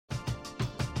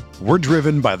We're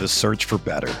driven by the search for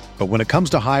better. But when it comes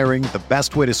to hiring, the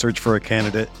best way to search for a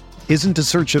candidate isn't to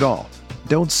search at all.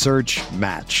 Don't search,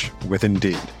 match with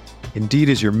Indeed. Indeed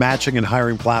is your matching and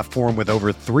hiring platform with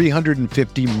over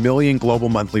 350 million global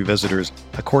monthly visitors,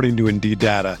 according to Indeed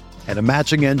data, and a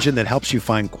matching engine that helps you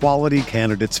find quality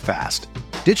candidates fast.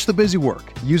 Ditch the busy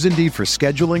work. Use Indeed for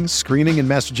scheduling, screening, and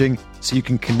messaging so you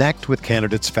can connect with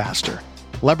candidates faster.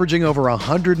 Leveraging over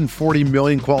 140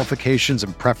 million qualifications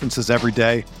and preferences every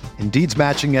day, Indeed's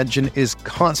matching engine is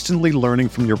constantly learning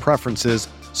from your preferences,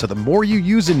 so the more you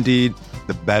use Indeed,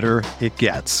 the better it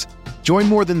gets. Join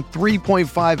more than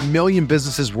 3.5 million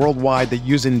businesses worldwide that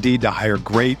use Indeed to hire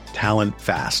great talent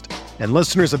fast. And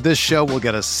listeners of this show will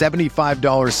get a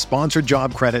 $75 sponsored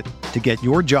job credit to get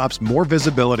your jobs more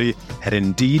visibility at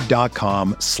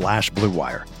Indeed.com/Blue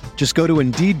Wire. Just go to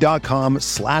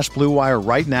Indeed.com/Blue Wire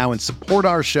right now and support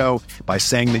our show by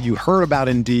saying that you heard about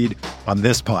Indeed on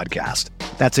this podcast.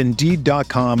 That's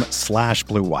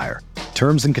Indeed.com/Blue Wire.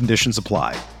 Terms and conditions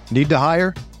apply. Need to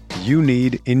hire? You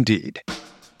need Indeed. Do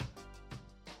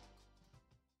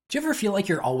you ever feel like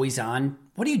you're always on?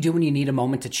 What do you do when you need a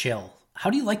moment to chill? How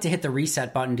do you like to hit the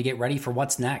reset button to get ready for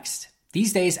what's next?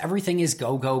 These days, everything is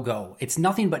go, go, go. It's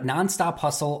nothing but nonstop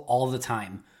hustle all the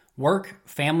time. Work,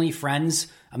 family, friends,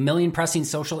 a million pressing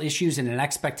social issues, and an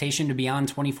expectation to be on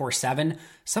 24/7.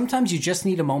 Sometimes you just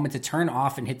need a moment to turn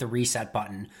off and hit the reset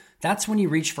button. That's when you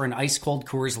reach for an ice-cold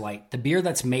Coors Light, the beer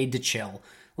that's made to chill.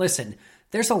 Listen,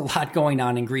 there's a lot going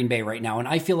on in Green Bay right now, and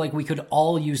I feel like we could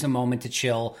all use a moment to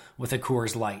chill with a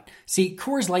Coors Light. See,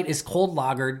 Coors Light is cold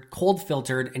lagered, cold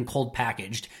filtered, and cold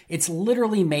packaged. It's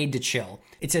literally made to chill.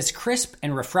 It's as crisp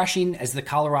and refreshing as the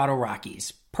Colorado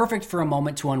Rockies. Perfect for a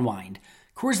moment to unwind.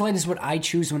 Coors Light is what I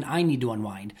choose when I need to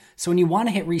unwind. So when you want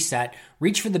to hit reset,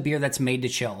 reach for the beer that's made to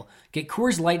chill. Get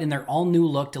Coors Light in their all-new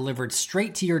look delivered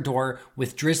straight to your door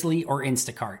with Drizzly or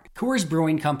Instacart. Coors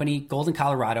Brewing Company, Golden,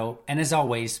 Colorado, and as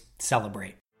always,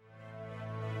 celebrate.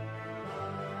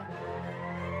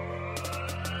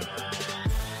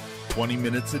 "20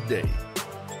 minutes a day,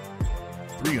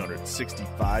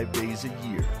 365 days a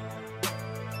year.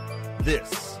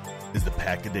 This is the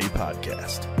Pack a Day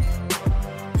Podcast.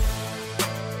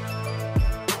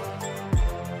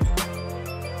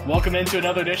 Welcome into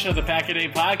another edition of the Pack a Day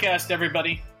Podcast,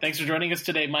 everybody. Thanks for joining us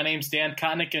today. My name's Dan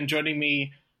Kotnick, and joining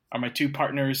me are my two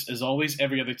partners, as always,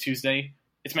 every other Tuesday.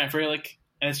 It's Matt Freilich,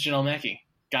 and it's Janelle Mackey.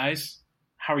 Guys,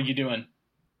 how are you doing?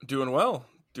 Doing well.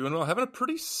 Having a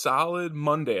pretty solid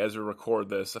Monday as we record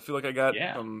this. I feel like I got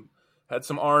had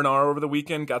some R&R over the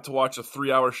weekend. Got to watch a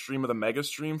 3-hour stream of the Mega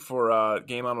Stream for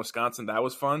Game on Wisconsin. That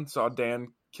was fun. Saw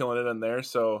Dan killing it in there.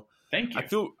 So thank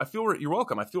you. I feel you're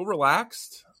welcome. I feel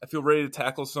relaxed. I feel ready to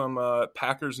tackle some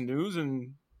Packers news,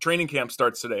 and training camp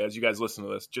starts today as you guys listen to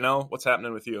this. Janelle, what's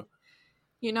happening with you?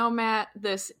 You know, Matt,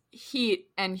 this heat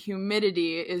and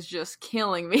humidity is just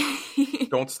killing me.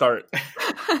 Don't start.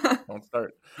 Don't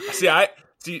start. See,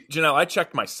 Janelle, I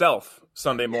checked myself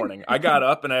Sunday morning. I got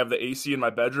up and I have the AC in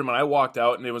my bedroom, and I walked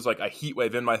out and it was like a heat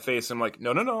wave in my face. I'm like,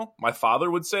 no. My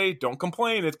father would say, don't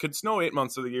complain. It could snow 8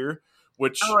 months of the year,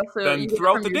 which then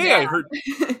throughout the day I heard.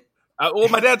 Well,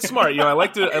 my dad's smart. You know,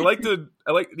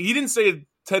 he didn't say it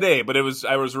today, but I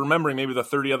was remembering maybe the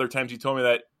 30 other times he told me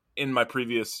that in my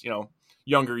previous,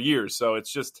 younger years. So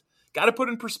it's just got to put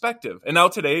in perspective. And now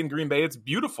today in Green Bay, it's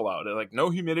beautiful out. Like no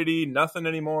humidity, nothing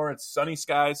anymore. It's sunny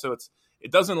skies. So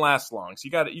it doesn't last long. So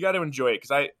you got to enjoy it.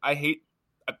 Cause I hate,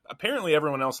 apparently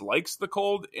everyone else likes the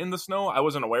cold in the snow. I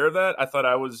wasn't aware of that. I thought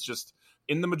I was just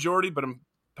in the majority, but I'm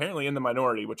apparently in the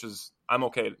minority, which is, I'm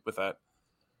okay with that.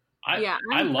 I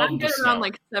love I'm the good snow. around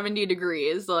like 70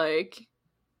 degrees. Like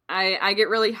I get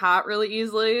really hot really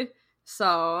easily,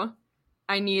 so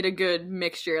I need a good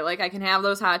mixture. Like I can have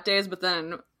those hot days, but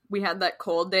then we had that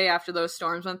cold day after those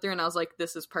storms went through, and I was like,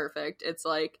 this is perfect. It's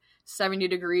like 70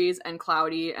 degrees and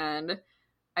cloudy, and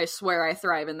I swear I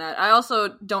thrive in that. I also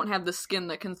don't have the skin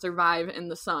that can survive in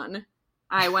the sun.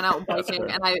 I went out biking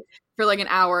for like an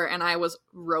hour, and I was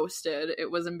roasted. It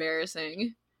was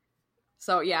embarrassing.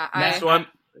 So yeah, I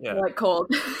like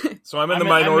cold. So I'm in the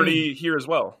minority here as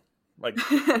well. Like,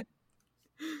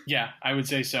 yeah, I would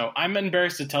say so. I'm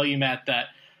embarrassed to tell you, Matt, that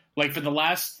like for the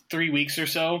last 3 weeks or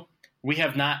so,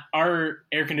 our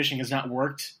air conditioning has not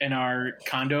worked in our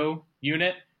condo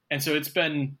unit, and so it's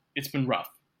been rough.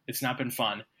 It's not been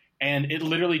fun, and it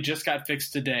literally just got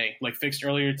fixed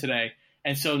earlier today,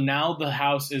 and so now the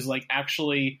house is like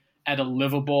actually at a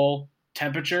livable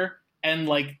temperature. And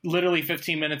like literally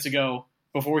 15 minutes ago,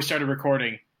 before we started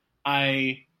recording,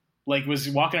 I like was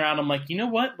walking around. I'm like, you know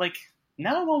what? Like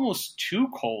now I'm almost too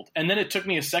cold. And then it took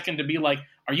me a second to be like,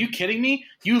 are you kidding me?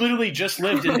 You literally just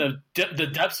lived in the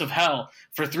depths of hell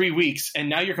for 3 weeks, and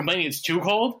now you're complaining it's too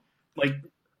cold? Like,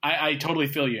 I totally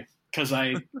feel you, because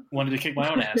I wanted to kick my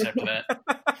own ass after that.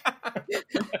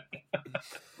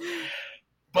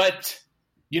 But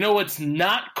you know what's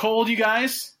not cold, you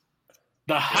guys?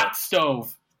 The hot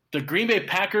stove. The Green Bay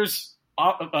Packers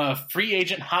free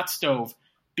agent hot stove.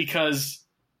 Because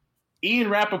Ian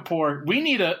Rappaport, we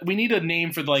need a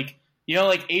name for, like, you know,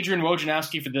 like Adrian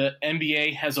Wojnarowski for the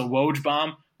NBA has a Woj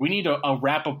bomb. We need a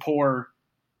Rappaport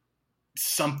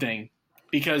something,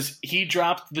 because he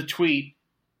dropped the tweet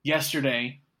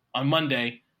yesterday on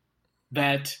Monday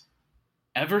that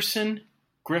Everson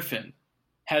Griffin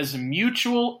has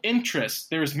mutual interest.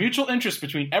 There is mutual interest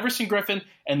between Everson Griffin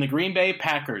and the Green Bay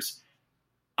Packers.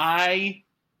 I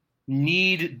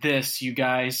need this, you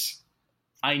guys.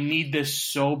 I need this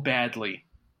so badly.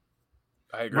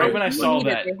 I agree. Right when I saw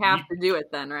that, they have to do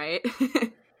it then, right?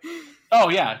 Oh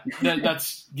yeah,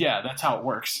 that's how it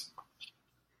works.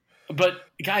 But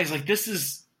guys, like, this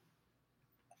is,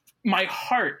 my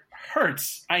heart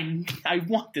hurts. I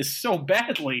want this so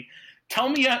badly. Tell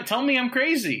me I'm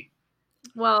crazy.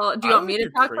 Well, do you want me to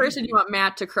talk first, or do you want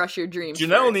Matt to crush your dreams?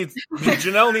 Janelle needs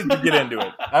to get into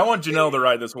it. I want Janelle to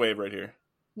ride this wave right here.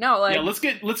 No, like, yeah,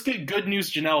 let's get good news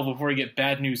Janelle before we get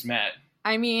bad news Matt.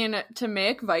 I mean, to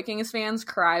make Vikings fans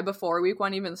cry before week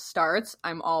 1 even starts,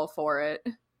 I'm all for it.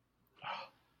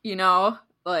 You know,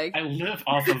 like, I live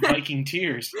off of Viking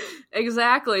tears.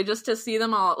 Exactly, just to see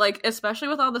them all, like, especially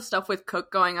with all the stuff with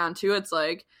Cook going on too, it's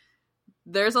like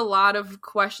there's a lot of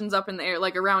questions up in the air,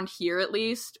 like around here at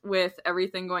least, with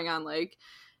everything going on. Like,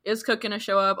 is Cook gonna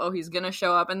show up? Oh, he's gonna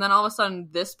show up. And then all of a sudden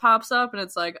this pops up and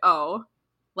it's like, oh,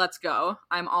 let's go.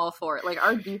 I'm all for it. Like,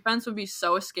 our defense would be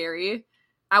so scary.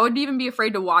 I would even be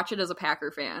afraid to watch it as a Packer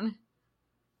fan.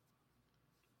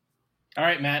 All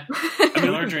right, Matt. I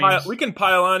mean, we can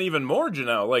pile on even more,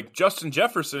 Janelle. Like, Justin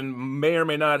Jefferson may or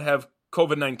may not have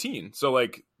COVID-19. So,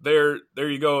 like, there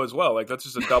you go as well. Like, that's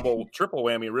just a double, triple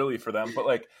whammy really for them. But,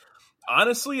 like,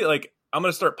 honestly, like, I'm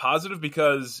going to start positive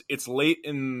because it's late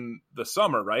in the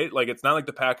summer, right? Like, it's not like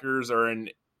the Packers are in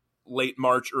late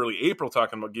March, early April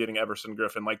talking about getting Everson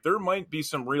Griffin. Like, there might be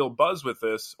some real buzz with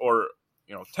this, or,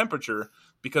 you know, temperature,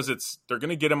 because they're going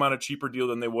to get him on a cheaper deal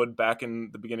than they would back in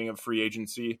the beginning of free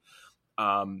agency.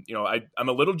 You know, I'm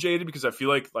a little jaded because I feel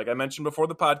like I mentioned before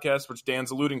the podcast, which Dan's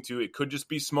alluding to, it could just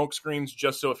be smoke screens,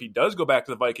 just so if he does go back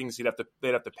to the Vikings, they'd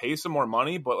have to pay some more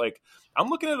money. But, like, I'm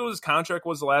looking at what his contract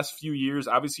was the last few years.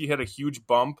 Obviously, he had a huge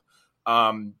bump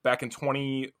back in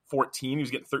 2014. He was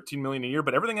getting $13 million a year,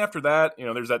 but everything after that, you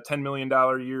know, there's that $10 million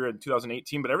year in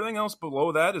 2018, but everything else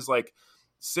below that is like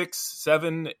 $6,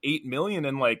 $7, $8 million,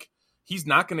 and, like, he's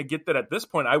not going to get that at this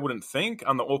point, I wouldn't think,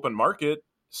 on the open market.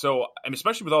 So, I mean,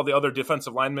 especially with all the other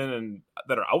defensive linemen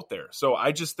that are out there. So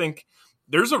I just think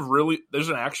there's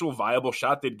an actual viable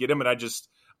shot they'd get him.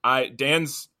 And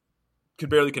Dan's could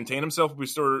barely contain himself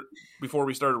before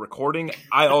we started recording.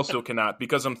 I also cannot,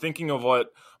 because I'm thinking of what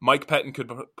Mike Pettin could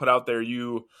put out there.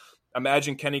 You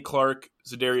imagine Kenny Clark,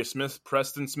 Zadarius Smith,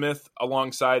 Preston Smith,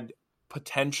 alongside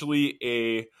potentially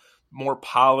a more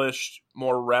polished,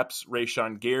 more reps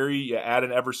Rashawn Gary. You add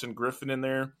an Everson Griffin in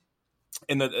there,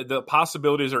 and the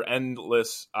possibilities are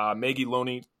endless. Maggie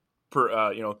Loney,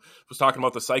 was talking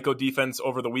about the psycho defense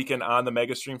over the weekend on the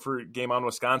mega stream for Game On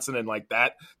Wisconsin, and like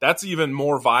that's even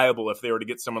more viable if they were to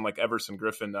get someone like Everson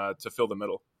Griffin to fill the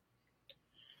middle.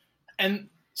 And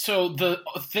so the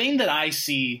thing that I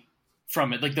see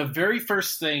from it, like the very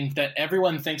first thing that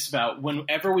everyone thinks about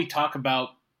whenever we talk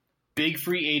about big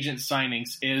free agent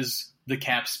signings is the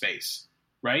cap space,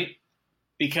 right?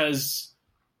 Because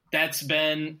that's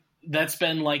been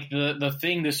like the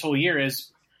thing this whole year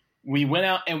is we went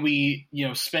out and we,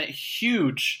 spent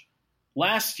huge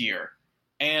last year.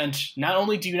 And not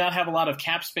only do you not have a lot of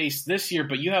cap space this year,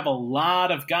 but you have a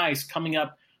lot of guys coming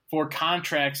up for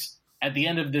contracts at the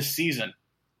end of this season.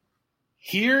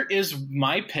 Here is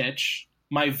my pitch,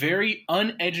 my very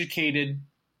uneducated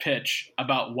pitch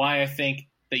about why I think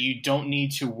that you don't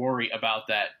need to worry about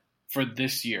that for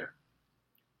this year.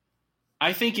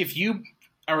 I think if you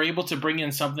are able to bring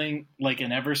in something like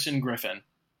an Everson Griffin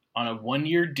on a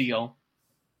 1-year deal,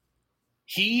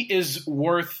 he is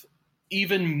worth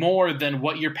even more than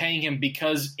what you're paying him,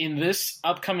 because in this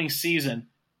upcoming season,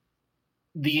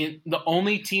 the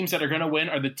only teams that are going to win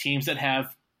are the teams that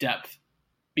have depth,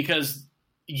 because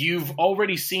you've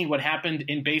already seen what happened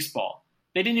in baseball.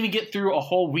 They didn't even get through a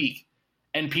whole week,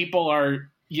 and people are,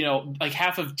 like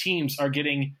half of teams are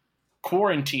getting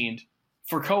quarantined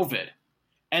for COVID.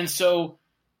 And so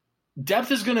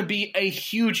depth is going to be a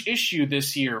huge issue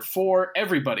this year for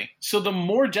everybody. So the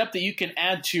more depth that you can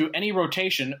add to any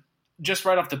rotation, just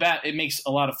right off the bat, it makes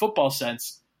a lot of football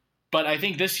sense. But I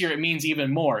think this year it means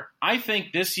even more. I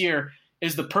think this year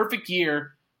is the perfect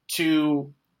year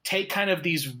to take kind of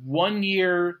these 1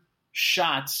 year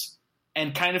shots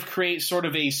and kind of create sort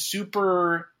of a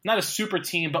not a super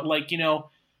team, but like,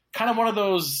 kind of one of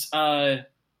those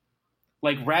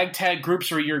like ragtag groups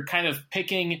where you're kind of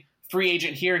picking free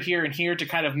agent here, here, and here to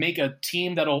kind of make a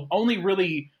team that'll only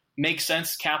really make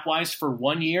sense cap-wise for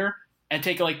 1 year and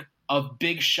take like a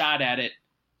big shot at it,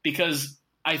 because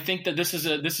I think that this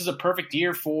is a perfect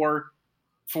year for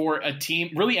a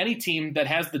team, really any team that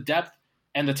has the depth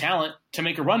and the talent to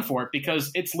make a run for it,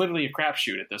 because it's literally a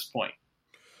crapshoot at this point.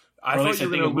 I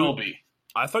think it will be.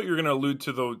 I thought you were going to allude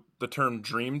to the term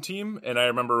dream team, and I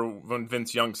remember when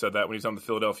Vince Young said that when he was on the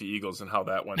Philadelphia Eagles and how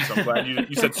that went. So I'm glad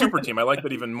you said super team. I like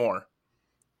that even more.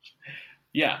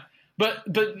 Yeah, but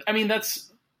I mean,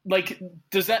 that's like,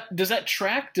 does that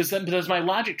track? Does my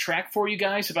logic track for you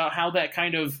guys about how that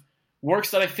kind of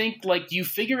works? That I think like you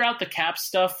figure out the cap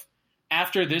stuff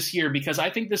after this year, because I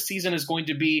think this season is going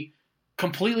to be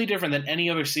completely different than any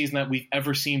other season that we've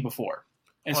ever seen before,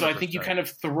 and 100%. So I think you kind of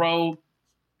throw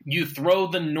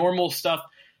the normal stuff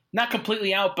not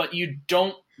completely out, but you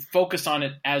don't focus on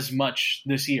it as much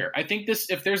this year. I think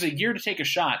if there's a year to take a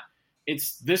shot,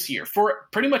 it's this year for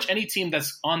pretty much any team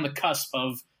that's on the cusp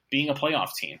of being a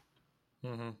playoff team.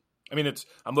 Mm-hmm. I mean,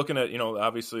 I'm looking at,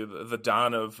 obviously the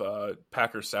dawn of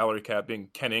Packers salary cap being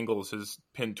Ken Ingles, his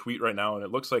pinned tweet right now, and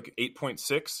it looks like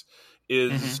 8.6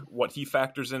 is what he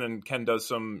factors in, and Ken does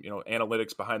some,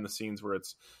 analytics behind the scenes where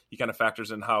he kind of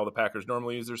factors in how the Packers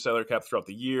normally use their salary cap throughout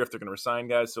the year, if they're going to resign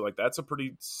guys. So like, that's a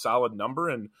pretty solid number.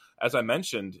 And as I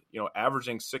mentioned,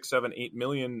 averaging 6, 7, 8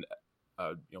 million,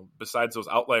 besides those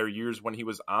outlier years when he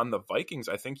was on the Vikings,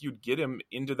 I think you'd get him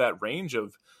into that range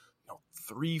of,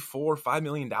 $3, $4, $5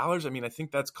 million. I mean, I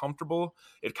think that's comfortable.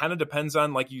 It kind of depends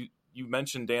on, like you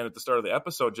mentioned, Dan, at the start of the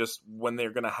episode, just when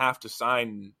they're going to have to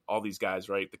sign all these guys,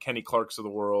 right? The Kenny Clarks of the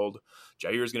world.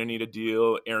 Jair's going to need a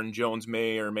deal. Aaron Jones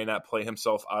may or may not play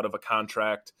himself out of a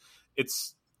contract.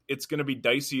 It's going to be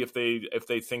dicey if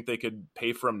they think they could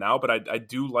pay for him now, but I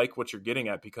do like what you're getting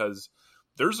at, because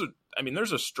there's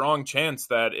a strong chance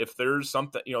that if there's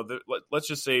something, let's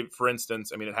just say, for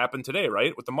instance, I mean, it happened today,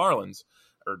 right, with the Marlins,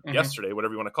 or yesterday,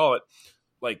 whatever you want to call it.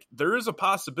 Like, there is a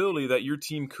possibility that your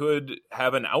team could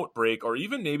have an outbreak, or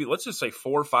even maybe, let's just say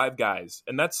 4 or 5 guys,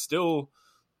 and that's still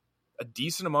a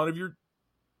decent amount of your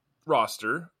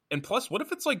roster. And plus, what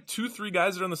if it's like 2, 3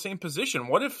 guys that are in the same position?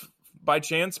 What if by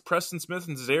chance Preston Smith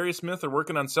and Zarius Smith are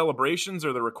working on celebrations,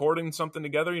 or they're recording something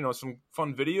together, some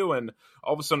fun video, and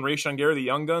all of a sudden Rashawn Gary, the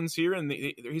young guns here, and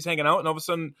he's hanging out, and all of a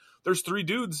sudden there's 3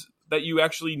 dudes that you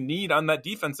actually need on that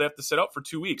defense. They have to sit out for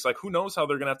 2 weeks. Like, who knows how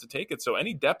they're going to have to take it. So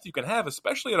any depth you can have,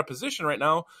 especially at a position right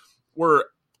now where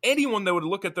anyone that would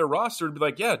look at their roster would be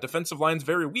like, yeah, defensive line's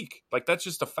very weak. Like, that's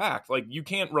just a fact. Like, you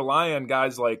can't rely on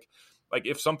guys like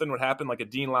if something would happen, like a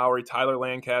Dean Lowry, Tyler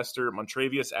Lancaster,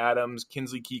 Montravius Adams,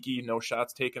 Kinsley Keke, no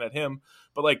shots taken at him.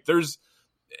 But like,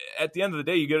 at the end of the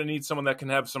day, you're going to need someone that can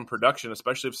have some production,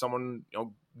 especially if someone,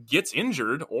 gets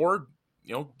injured or,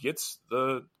 gets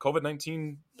the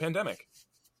COVID-19 pandemic.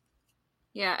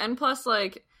 Yeah, and plus,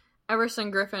 like,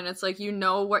 Everson Griffin, it's like,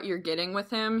 what you're getting with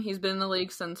him. He's been in the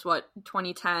league since,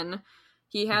 2010.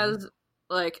 He has,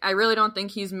 like, I really don't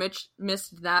think he's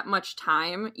missed that much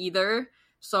time either.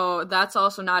 So that's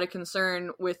also not a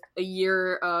concern with a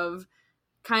year of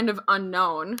kind of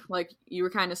unknown. Like you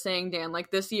were kind of saying, Dan, like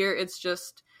this year, it's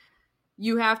just,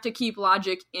 you have to keep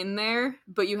logic in there,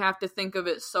 but you have to think of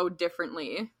it so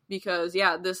differently because,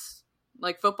 this,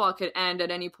 like, football could end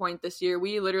at any point this year.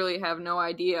 We literally have no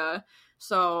idea.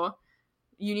 So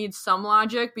you need some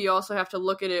logic, but you also have to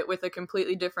look at it with a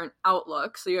completely different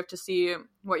outlook. So you have to see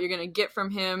what you're going to get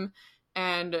from him.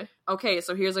 And, okay,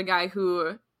 so here's a guy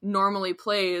who normally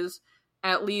plays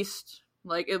at least,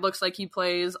 like, it looks like he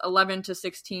plays 11 to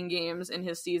 16 games in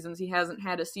his seasons. He hasn't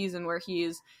had a season where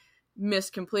he's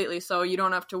missed completely. So you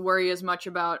don't have to worry as much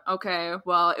about, okay,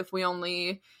 well, if we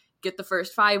only get the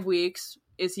first 5 weeks,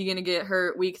 is he going to get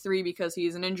hurt week 3 because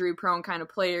he's an injury prone kind of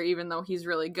player, even though he's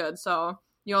really good? So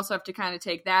you also have to kind of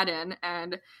take that in.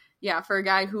 And for a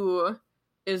guy who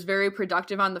is very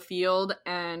productive on the field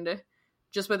and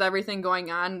just with everything going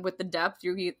on with the depth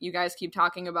you guys keep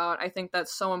talking about, I think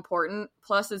that's so important.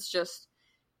 Plus,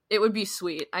 it would be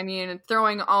sweet. I mean,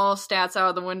 throwing all stats out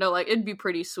of the window, like, it'd be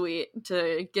pretty sweet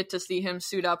to get to see him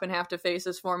suit up and have to face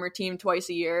his former team twice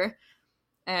a year.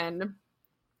 And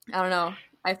I don't know.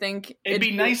 I think it'd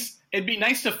be nice. It'd be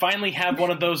nice to finally have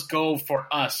one of those go for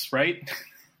us, right?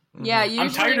 Yeah, usually,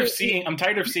 I'm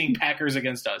tired of seeing Packers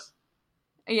against us.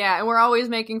 Yeah, and we're always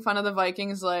making fun of the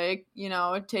Vikings, like, you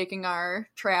know, taking our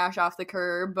trash off the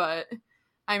curb. But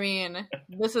I mean,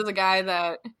 this is a guy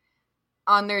that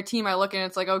on their team I look and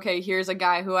it's like, okay, here's a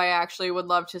guy who I actually would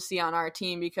love to see on our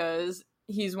team because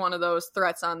he's one of those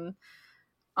threats on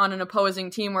an opposing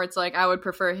team where it's like I would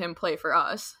prefer him play for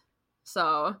us.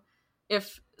 So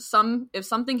if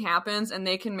something happens and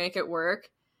they can make it work,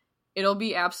 it'll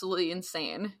be absolutely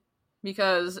insane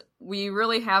because we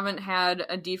really haven't had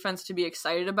a defense to be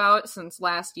excited about since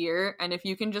last year. And if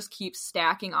you can just keep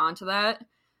stacking onto that,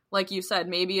 like you said,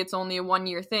 maybe it's only a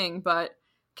 1-year thing, but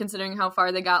considering how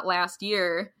far they got last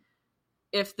year,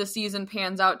 if the season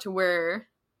pans out to where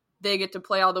they get to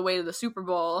play all the way to the Super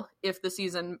Bowl, if the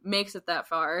season makes it that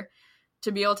far,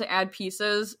 to be able to add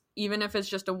pieces, even if it's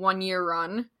just a 1-year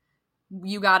run,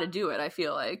 you got to do it, I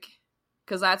feel like.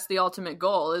 Because that's the ultimate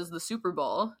goal, is the Super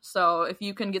Bowl. So if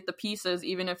you can get the pieces,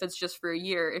 even if it's just for a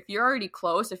year, if you're already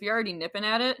close, if you're already nipping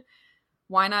at it,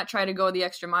 why not try to go the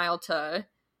extra mile to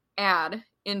add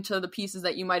into the pieces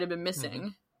that you might have been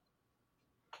missing?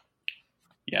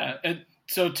 Yeah,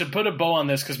 so to put a bow on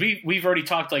this, because we've already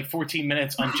talked like 14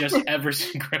 minutes on just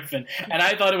Everson Griffen, and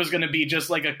I thought it was going to be just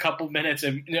like a couple minutes,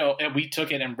 and and we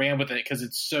took it and ran with it because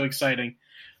it's so exciting.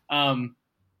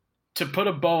 To put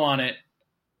a bow on it,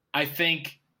 I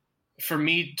think for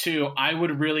me too, I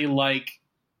would really like,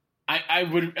 I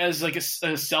would, as like a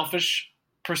selfish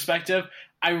perspective,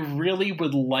 I really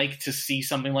would like to see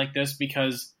something like this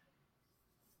because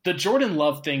the Jordan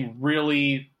Love thing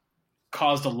really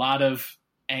caused a lot of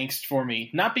angst for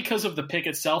me, not because of the pick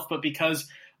itself, but because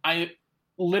I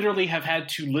literally have had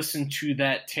to listen to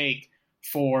that take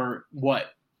for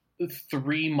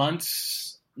 3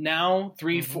 months now,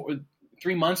 3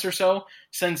 months or so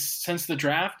since the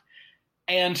draft.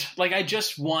 And like, I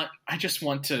just want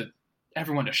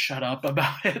everyone to shut up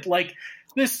about it. Like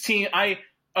this team,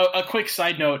 a quick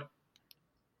side note,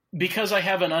 because I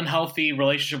have an unhealthy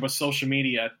relationship with social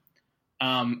media,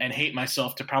 and hate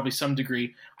myself to probably some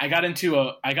degree, I got into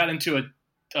a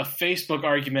Facebook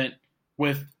argument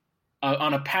with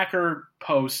on a Packer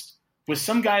post with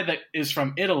some guy that is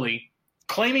from Italy,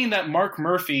 claiming that Mark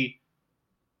Murphy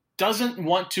doesn't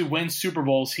want to win Super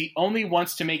Bowls. He only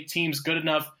wants to make teams good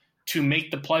enough to make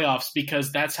the playoffs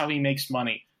because that's how he makes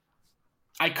money.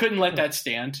 I couldn't let that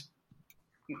stand,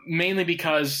 mainly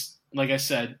because, like I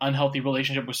said, unhealthy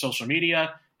relationship with social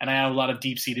media. And I have a lot of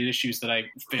deep-seated issues that I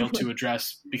failed to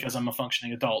address because I'm a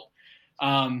functioning adult.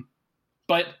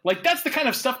 But like, that's the kind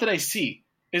of stuff that I see,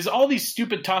 is all these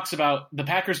stupid talks about the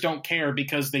Packers don't care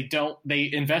because they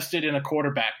invested in a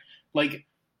quarterback. Like,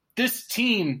 this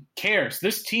team cares.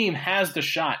 This team has the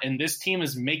shot, and this team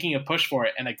is making a push for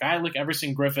it. And a guy like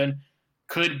Everson Griffen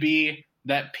could be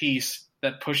that piece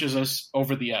that pushes us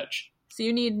over the edge. So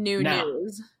you need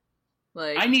news.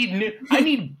 Like, I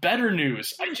need better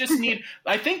news.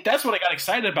 I think that's what I got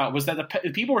excited about, was that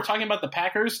the people were talking about the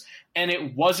Packers, and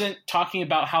it wasn't talking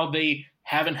about how they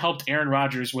haven't helped Aaron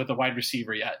Rodgers with a wide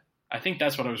receiver yet. I think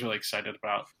that's what I was really excited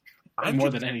about, more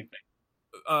than anything.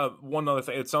 One other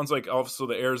thing, it sounds like also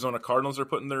the Arizona Cardinals are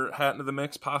putting their hat into the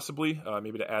mix, possibly,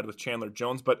 maybe to add with Chandler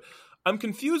Jones. But I'm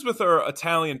confused with our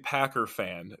Italian Packer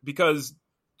fan, because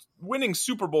winning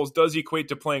Super Bowls does equate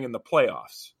to playing in the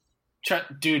playoffs.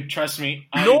 Dude, trust me.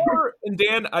 And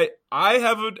Dan, I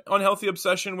have an unhealthy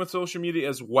obsession with social media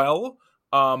as well,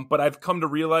 but I've come to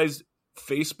realize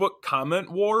Facebook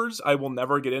comment wars I will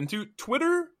never get into.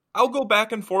 Twitter, I'll go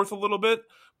back and forth a little bit,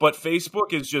 but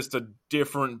Facebook is just a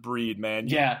different breed, man.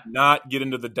 You cannot get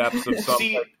into the depths of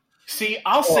something.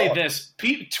 I'll say this.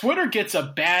 Twitter gets a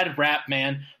bad rap,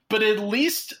 man, but at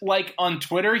least like on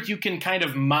Twitter, you can kind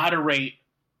of moderate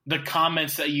the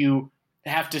comments that you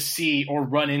have to see or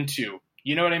run into.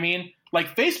 You know what I mean?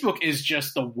 Like, Facebook is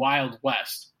just the Wild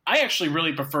West. I actually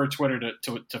really prefer Twitter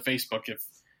to Facebook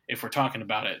if we're talking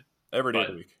about it. Every day of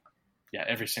the week. Yeah,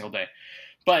 every single day.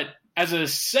 But as a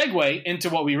segue into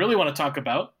what we really want to talk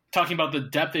about, talking about the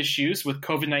depth issues with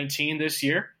COVID-19 this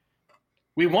year,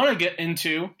 we want to get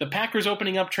into the Packers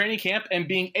opening up training camp and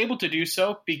being able to do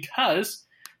so because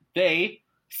they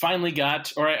finally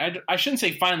got, or I shouldn't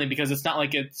say finally, because it's not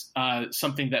like it's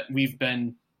something that we've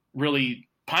been really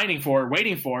pining for,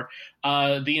 waiting for,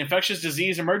 the Infectious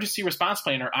Disease Emergency Response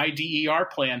Plan, or IDER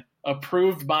plan,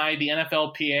 approved by the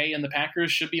NFLPA, and the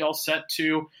Packers should be all set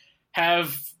to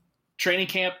have training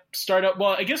camp start up.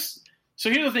 Well, I guess,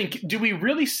 so here's the thing. Do we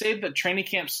really say that training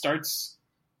camp starts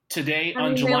today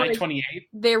on July 28th?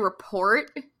 They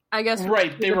report, I guess.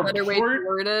 Right, they report. Better way to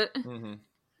word it. Mm-hmm.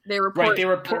 They report. Right, they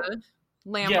report.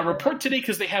 Report today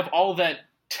because they have all that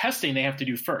testing they have to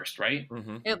do first, right?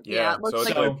 Mm-hmm. It looks so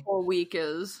like so- the whole week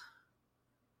is.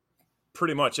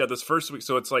 pretty much, yeah, this first week.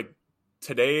 So it's like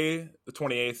today, the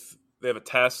 28th, they have a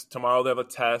test. Tomorrow they have a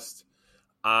test.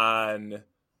 On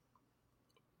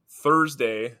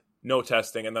Thursday, no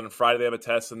testing. And then on Friday they have a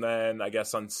test. And then I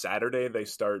guess on Saturday they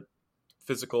start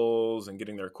physicals and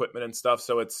getting their equipment and stuff.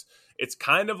 So it's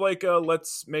kind of like a,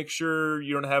 let's make sure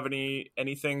you don't have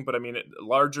anything. But I mean,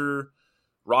 larger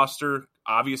roster,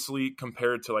 obviously,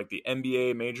 compared to like the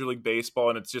NBA, Major League Baseball.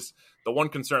 And it's just the one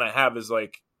concern I have is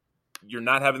like, you're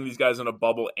not having these guys in a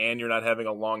bubble and you're not having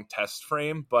a long test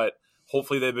frame, but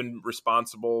hopefully they've been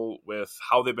responsible with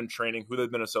how they've been training, who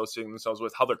they've been associating themselves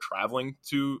with, how they're traveling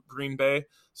to Green Bay.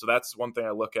 So that's one thing I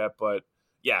look at. But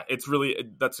yeah,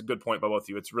 that's a good point by both of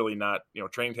you. It's really not,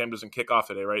 training camp doesn't kick off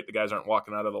today, right? The guys aren't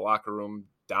walking out of the locker room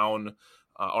down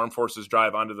Armed Forces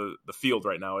Drive onto the field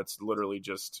right now. It's literally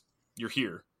just, you're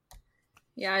here.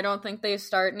 Yeah, I don't think they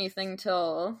start anything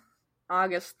till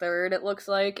August 3rd, it looks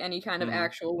like, any kind of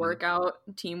actual workout,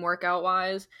 team workout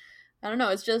wise. I don't know,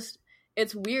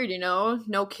 it's weird,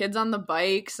 no kids on the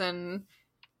bikes, and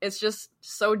it's just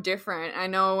so different. I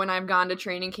know when I've gone to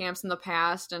training camps in the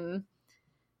past, and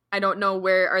I don't know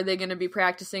where are they going to be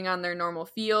practicing on their normal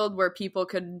field where people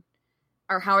could,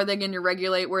 or how are they going to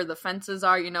regulate where the fences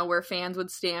are, where fans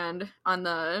would stand on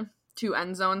the 2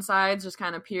 end zone sides, just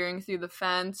kind of peering through the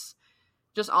fence.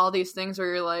 Just all these things where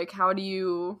you're like, how do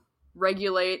you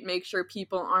regulate, make sure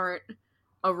people aren't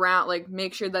around, like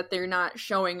make sure that they're not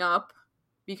showing up,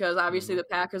 because obviously the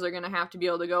Packers are going to have to be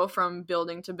able to go from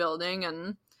building to building,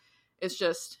 and it's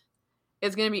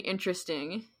going to be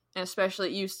interesting. And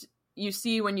especially you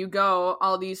see when you go,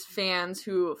 all these fans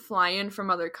who fly in from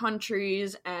other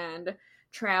countries and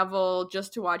travel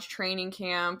just to watch training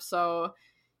camp. So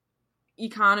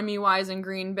economy wise in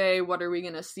Green Bay, what are we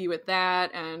going to see with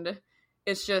that? And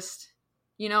it's just,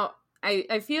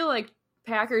 I feel like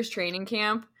Packers training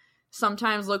camp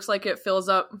sometimes looks like it fills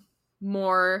up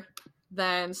more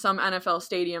than some NFL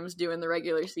stadiums do in the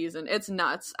regular season. It's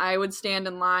nuts. I would stand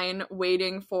in line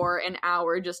waiting for an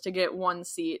hour just to get one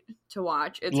seat to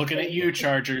watch. It's looking crazy. at you,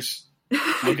 Chargers.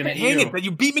 Looking at Dang you. it,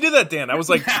 you beat me to that, Dan. I was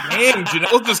like, dang,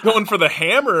 Janelle's just going for the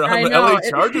hammer on I the know, LA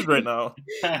Chargers right now.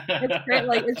 It's great.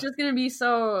 Like, it's just going to be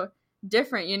so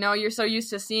different, You're so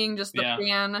used to seeing just the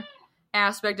fan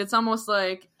aspect. It's almost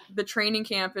like the training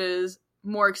camp is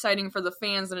more exciting for the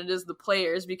fans than it is the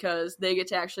players, because they get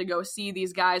to actually go see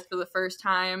these guys for the first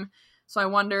time. So I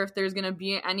wonder if there's going to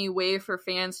be any way for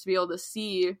fans to be able to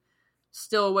see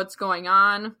still what's going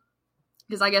on.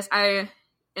 Because I guess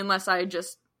unless I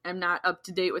just am not up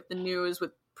to date with the news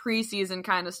with preseason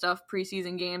kind of stuff,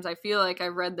 preseason games, I feel like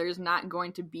I've read there's not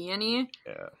going to be any.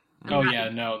 Yeah.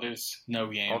 No, there's no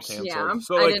games. Okay. Yeah,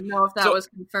 So, I didn't know if that was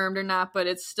confirmed or not, but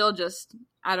it's still just,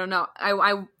 I don't know.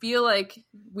 I feel like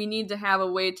we need to have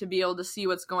a way to be able to see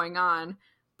what's going on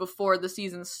before the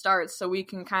season starts, so we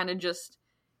can kind of just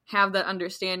have that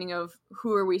understanding of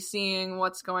who are we seeing,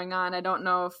 what's going on. I don't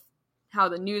know how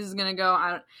the news is going to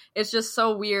go. It's just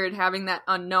so weird having that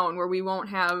unknown where we won't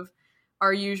have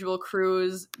our usual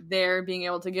crews there being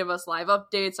able to give us live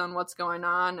updates on what's going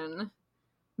on, and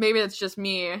maybe it's just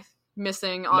me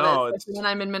missing all that. When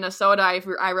I'm in Minnesota,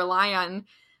 I rely on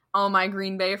all my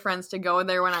Green Bay friends to go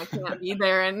there when I can't be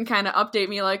there and kind of update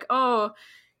me like, oh,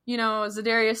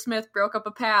 Zadarius Smith broke up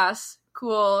a pass.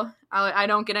 Cool. I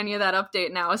don't get any of that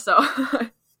update now. So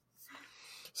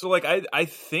like, I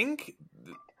think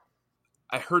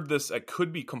I heard this, I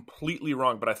could be completely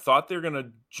wrong, but I thought they were going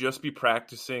to just be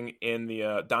practicing in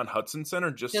the Don Hudson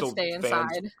Center just so stay fans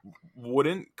inside.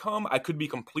 Wouldn't come. I could be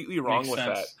completely wrong Makes with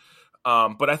sense.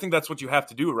 that. But I think that's what you have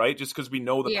to do, right? Just because we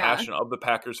know the passion of the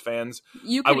Packers fans.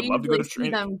 You I could would love to go to see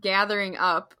training. them gathering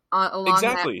up along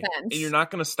Exactly. that fence. And you're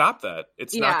not going to stop that.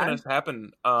 It's not going to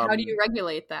happen. How do you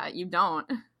regulate that? You don't.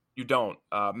 You don't.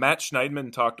 Matt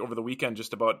Schneidman talked over the weekend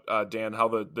just about, Dan, how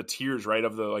the tiers, right,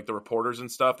 of the reporters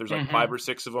and stuff. There's 5 or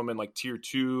 6 of them in tier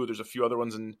 2. There's a few other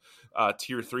ones in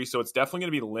tier 3. So it's definitely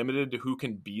going to be limited to who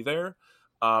can be there.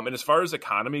 And as far as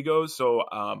economy goes, so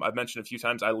I've mentioned a few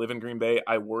times, I live in Green Bay.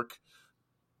 I work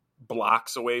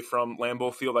blocks away from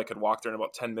Lambeau Field. I could walk there in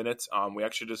about 10 minutes. We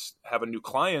actually just have a new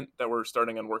client that we're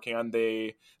starting on working on.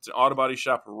 It's an auto body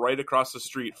shop right across the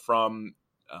street from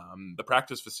the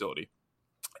practice facility.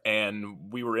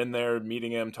 And we were in there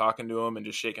meeting him, talking to him, and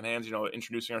just shaking hands,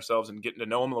 introducing ourselves and getting to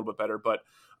know him a little bit better. But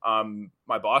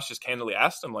my boss just candidly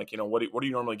asked him, what do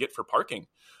you normally get for parking?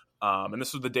 And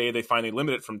this was the day they finally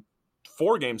limited it from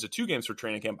 4 games to 2 games for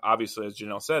training camp. Obviously, as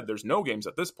Janelle said, there's no games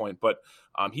at this point, but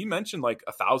he mentioned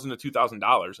 $1,000 to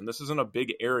 $2,000, and this isn't a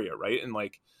big area, right? And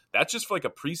that's just for a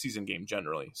preseason game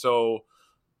generally. So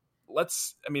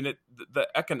the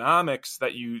economics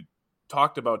that you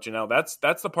talked about, Janelle,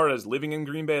 that's the part as living in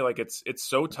Green Bay. Like it's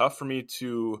so tough for me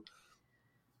to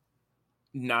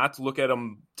not look at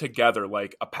them together,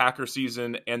 like a Packer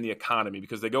season and the economy,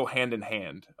 because they go hand in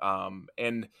hand.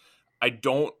 And I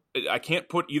can't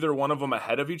put either one of them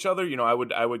ahead of each other. I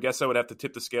would guess I would have to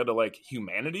tip the scale to like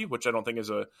humanity, which I don't think is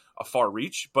a far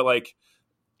reach, but like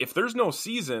if there's no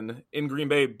season in Green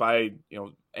Bay by,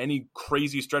 any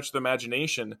crazy stretch of the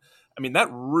imagination, I mean, that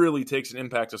really takes an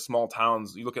impact of small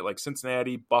towns. You look at like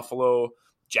Cincinnati, Buffalo,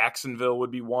 Jacksonville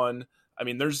would be one. I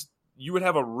mean, you would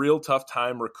have a real tough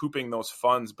time recouping those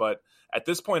funds. But at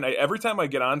this point, every time I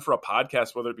get on for a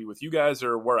podcast, whether it be with you guys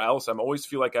or where else, I'm always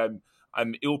feel like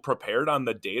I'm ill prepared on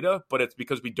the data, but it's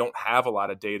because we don't have a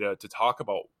lot of data to talk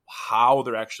about how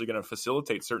they're actually going to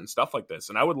facilitate certain stuff like this.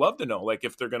 And I would love to know, like,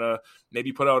 if they're going to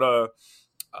maybe put out a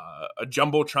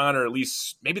Jumbotron, or at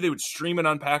least maybe they would stream it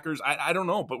on Packers. I don't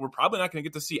know, but we're probably not going to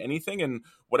get to see anything. And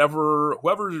whoever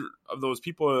of those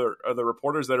people are the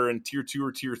reporters that are in tier 2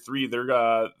 or tier 3,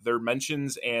 their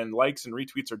mentions and likes and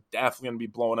retweets are definitely going to be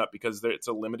blowing up because it's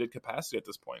a limited capacity at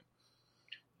this point.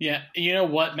 Yeah, you know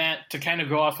what, Matt, to kind of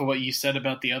go off of what you said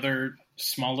about the other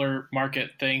smaller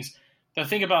market things, the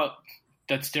thing about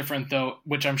that's different, though,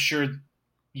 which I'm sure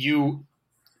you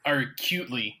are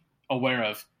acutely aware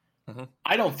of,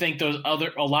 I don't think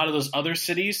a lot of those other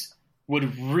cities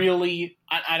would really,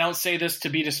 I don't say this to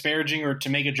be disparaging or to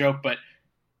make a joke, but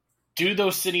do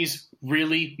those cities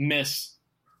really miss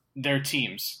their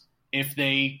teams if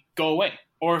they go away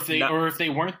or if they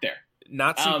weren't there?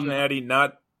 Not Cincinnati,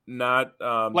 not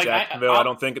Jacksonville. I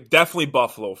don't think. Definitely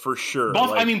Buffalo for sure.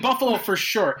 Buffalo for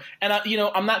sure. And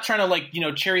I'm not trying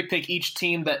to cherry pick each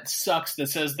team that sucks that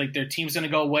says like their team's going to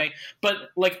go away. But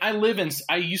like I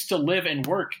used to live and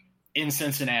work in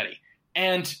Cincinnati,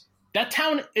 and that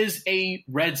town is a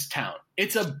Reds town.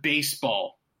 It's a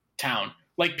baseball town.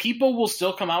 Like people will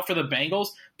still come out for the Bengals,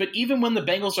 but even when the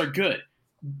Bengals are good,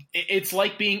 it's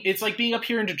like being up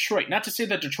here in Detroit. Not to say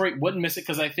that Detroit wouldn't miss it,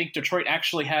 because I think Detroit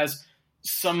actually has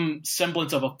some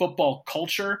semblance of a football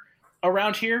culture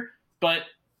around here, but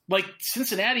like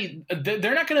Cincinnati,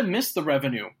 they're not going to miss the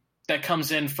revenue that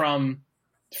comes in from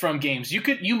games.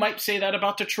 You might say that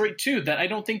about Detroit too, that I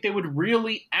don't think they would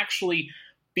really actually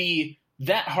be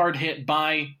that hard hit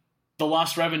by the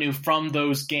lost revenue from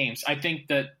those games. I think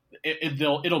that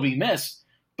it'll be missed,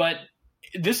 but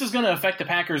this is going to affect the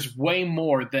Packers way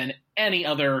more than any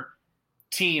other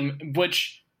team,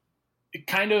 which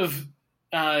kind of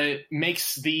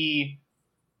makes the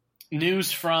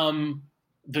news from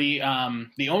the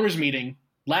owners meeting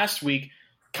last week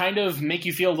kind of make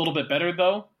you feel a little bit better,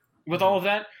 though, with all of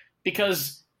that,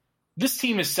 because this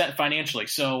team is set financially.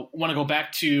 So I want to go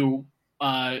back to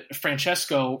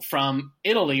Francesco from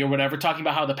Italy or whatever, talking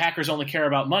about how the Packers only care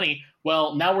about money.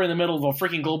 Well, now we're in the middle of a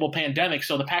freaking global pandemic,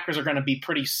 so the Packers are going to be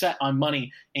pretty set on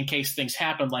money in case things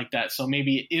happen like that. So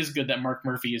maybe it is good that Mark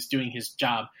Murphy is doing his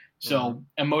job. So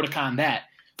emoticon that,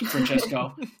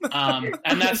 Francesco.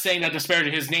 I'm not saying that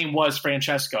disparaging. His name was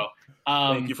Francesco.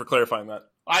 Thank you for clarifying that.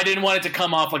 I didn't want it to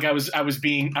come off like I was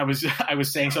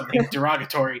saying something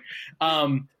derogatory.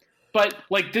 But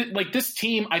like this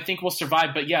team, I think will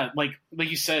survive. But yeah, like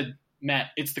you said,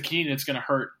 Matt, it's the community that's going to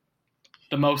hurt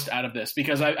the most out of this,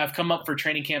 because I've come up for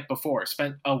training camp before,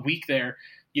 spent a week there,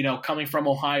 coming from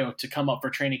Ohio to come up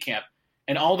for training camp,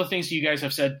 and all the things you guys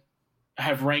have said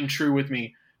have rang true with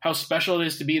me. How special it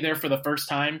is to be there for the first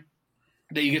time,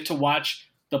 that you get to watch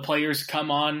the players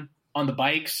come on the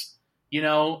bikes,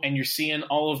 and you're seeing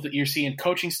you're seeing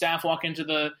coaching staff walk into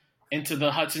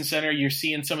the Hudson Center. You're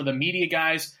seeing some of the media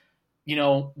guys,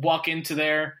 walk into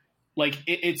there. Like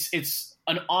it's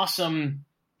an awesome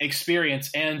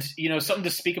experience, and something to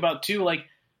speak about too. Like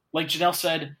Janelle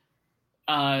said,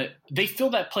 they fill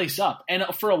that place up, and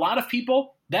for a lot of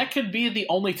people, that could be the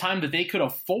only time that they could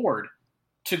afford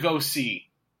to go see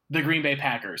the Green Bay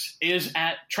Packers is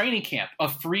at training camp, a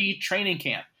free training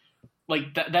camp.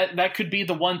 Like that could be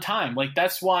the one time. Like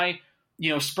that's why,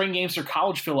 spring games or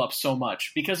college fill up so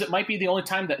much, because it might be the only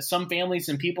time that some families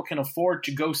and people can afford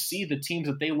to go see the teams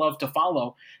that they love to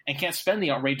follow and can't spend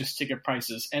the outrageous ticket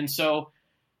prices. And so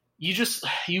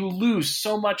you lose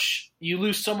so much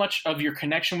of your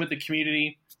connection with the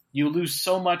community. You lose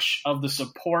so much of the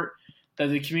support that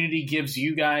the community gives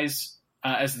you guys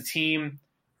as the team.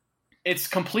 It's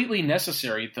completely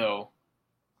necessary, though,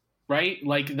 right?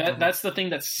 Like that's the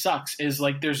thing that sucks, is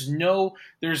like there's no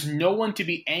one to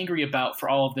be angry about for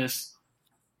all of this,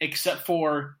 except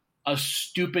for a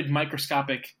stupid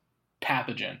microscopic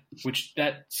pathogen, which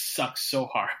that sucks so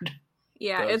hard.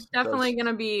 Yeah, it's definitely going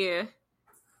to be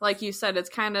like you said, it's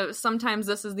kind of, sometimes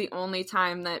this is the only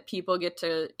time that people get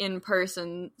to in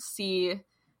person see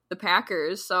the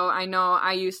Packers. So I know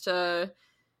I used to,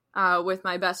 with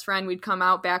my best friend, we'd come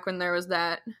out back when there was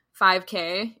that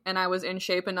 5K, and I was in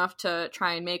shape enough to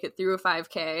try and make it through a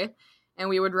 5K, and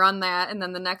we would run that, and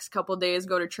then the next couple days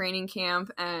go to training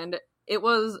camp, and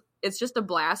it's just a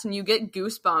blast, and you get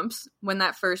goosebumps when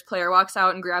that first player walks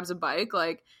out and grabs a bike.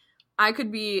 Like, it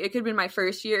could be my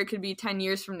first year, it could be 10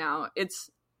 years from now. It's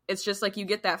just like you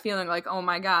get that feeling like, oh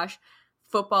my gosh,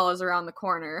 football is around the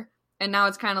corner. And now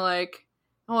it's kind of like,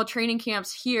 oh, training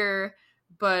camp's here,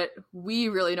 but we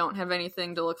really don't have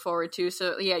anything to look forward to.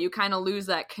 So yeah, you kind of lose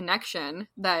that connection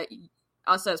that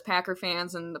us as Packer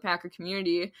fans and the Packer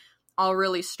community all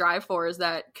really strive for, is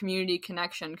that community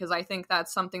connection, because I think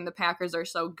that's something the Packers are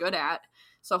so good at.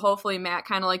 So hopefully, Matt,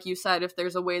 kind of like you said, if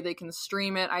there's a way they can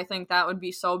stream it, I think that would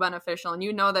be so beneficial. And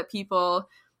you know that people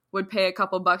would pay a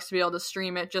couple bucks to be able to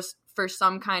stream it just for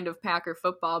some kind of Packer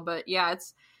football. But yeah,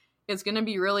 it's going to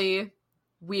be really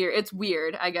weird. It's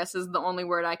weird, I guess, is the only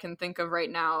word I can think of right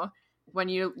now, when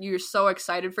you're so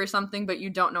excited for something, but you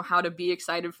don't know how to be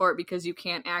excited for it because you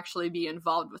can't actually be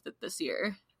involved with it this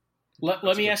year. Let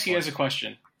me ask you guys a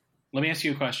question. Let me ask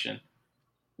you a question.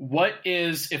 What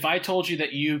is, if I told you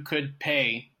that you could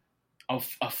pay a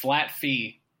flat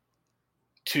fee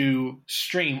to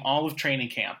stream all of training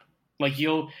camp, like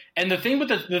and the thing with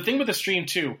the stream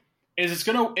too is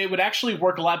it would actually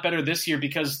work a lot better this year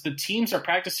because the teams are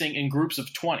practicing in groups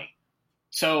of 20.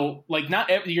 So like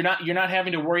you're not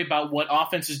having to worry about what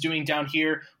offense is doing down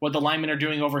here, what the linemen are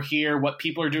doing over here, what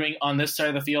people are doing on this side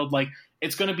of the field. Like,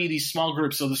 it's going to be these small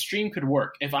groups, so the stream could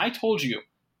work. If I told you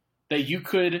that you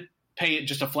could pay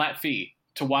just a flat fee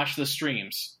to watch the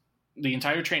streams, the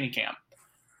entire training camp,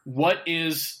 what's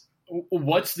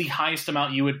the highest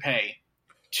amount you would pay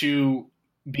to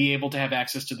be able to have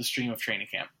access to the stream of training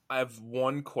camp? I have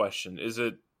one question. Does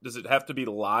it have to be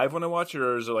live when I watch it,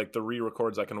 or is it like the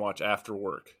re-records I can watch after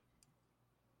work?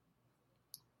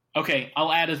 Okay,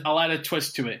 I'll add a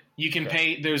twist to it. You can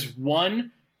pay. There's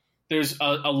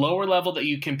a lower level that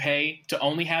you can pay to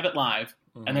only have it live,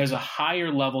 and there's a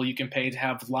higher level you can pay to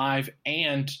have live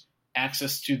and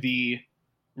access to the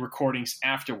recordings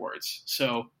afterwards.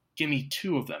 So give me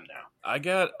two of them now. I'm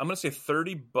gonna say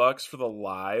 $30 for the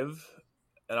live,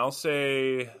 and I'll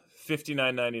say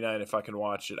 $59.99 if I can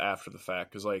watch it after the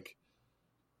fact, because like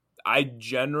I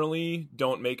generally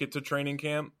don't make it to training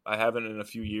camp. I haven't in a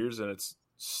few years, and it's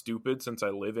stupid since I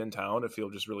live in town. I feel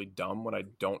just really dumb when I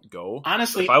don't go.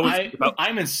 Honestly,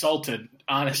 I'm insulted.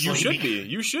 Honestly,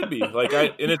 you should be like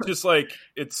and it's just like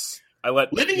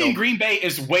living in Green Bay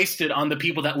is wasted on the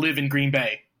people that live in Green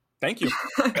Bay. Thank you.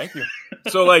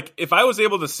 So like if I was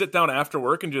able to sit down after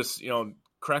work and just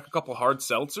crack a couple hard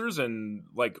seltzers and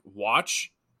like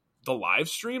watch the live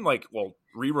stream, like, well,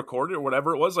 re-record it or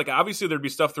whatever it was, like obviously there'd be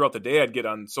stuff throughout the day I'd get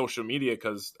on social media,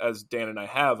 because as Dan and I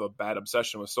have a bad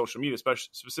obsession with social media, especially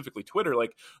specifically Twitter,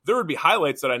 like there would be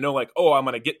highlights that I know, like, oh, I'm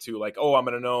going to get to, like, oh, I'm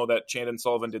going to know that Chandon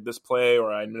Sullivan did this play,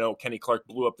 or I know Kenny Clark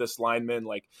blew up this lineman.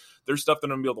 Like there's stuff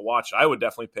that I'm going to be able to watch. I would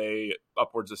definitely pay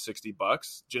upwards of $60.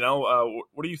 Janelle,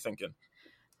 what are you thinking?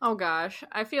 Oh gosh,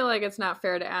 I feel like it's not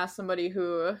fair to ask somebody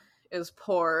who is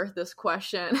poor this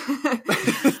question.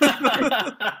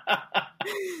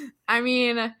 I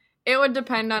mean, it would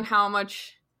depend on how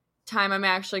much time I'm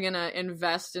actually going to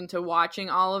invest into watching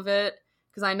all of it,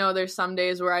 because I know there's some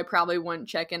days where I probably wouldn't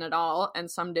check in at all,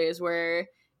 and some days where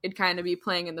it'd kind of be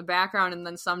playing in the background, and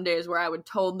then some days where I would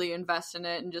totally invest in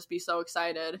it and just be so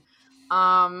excited.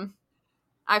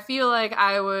 I feel like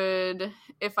I would,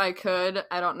 if I could,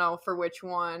 I don't know for which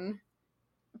one,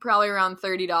 probably around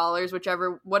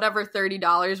 $30, whatever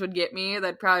 $30 would get me,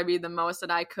 that'd probably be the most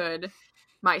that I could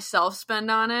myself spend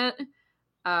on it.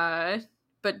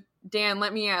 But Dan,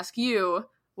 let me ask you,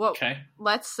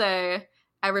 let's say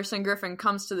Everson Griffen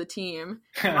comes to the team.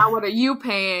 What are you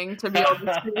paying to be able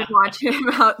to watch him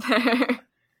out there?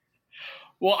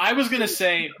 Well, I was gonna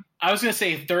say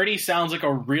 30 sounds like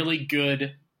a really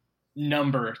good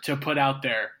number to put out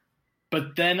there,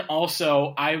 but then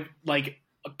also I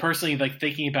personally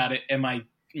thinking about it in my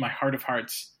heart of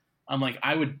hearts, I'm like,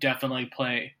 I would definitely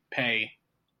pay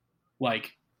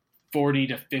like $40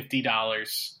 to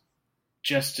 $50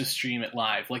 just to stream it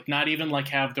live. Like not even like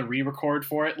have the re-record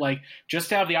for it, like just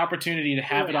to have the opportunity to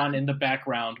have it on in the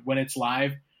background when it's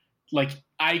live. Like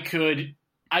I could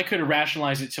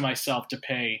rationalize it to myself to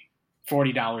pay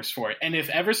 $40 for it. And if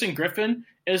Everson Griffen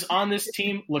is on this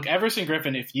team, look, Everson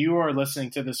Griffen, if you are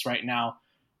listening to this right now,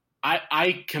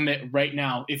 I commit right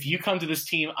now. If you come to this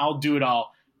team, I'll do it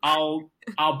all. I'll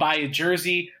buy a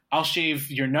jersey. I'll shave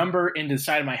your number into the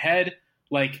side of my head.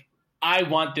 Like I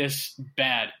want this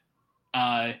bad.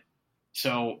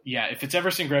 So yeah, if it's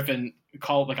Everson Griffin,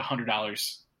 call it like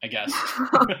 $100, I guess.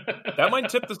 That might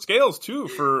tip the scales too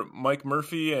for Mark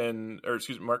Murphy and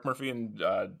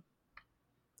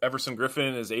Everson Griffin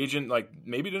and his agent, like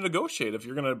maybe to negotiate if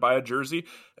you're going to buy a jersey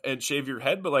and shave your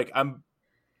head. But like,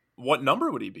 what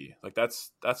number would he be? Like,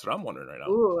 that's what I'm wondering right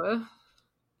now. Ooh,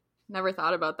 never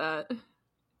thought about that.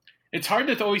 It's hard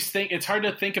to always think. It's hard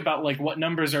to think about like what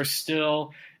numbers are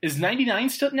still. Is 99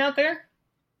 still out there?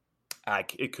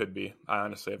 It could be. I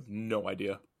honestly have no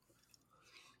idea.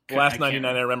 The last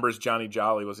 99 I remember is Johnny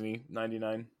Jolly, wasn't he?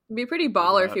 99. It'd be pretty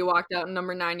baller if he walked out in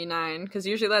number 99, because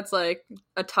usually that's like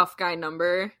a tough guy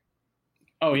number.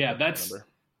 Oh yeah, that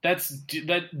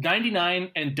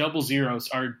 99 and double zeros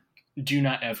are do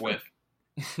not F with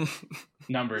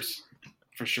numbers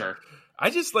for sure. I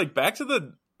just like back to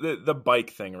the bike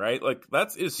thing, right? Like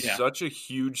that is such a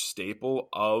huge staple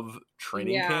of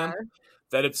training camp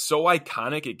that it's so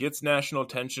iconic. It gets national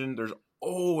attention. There's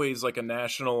always like a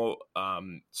national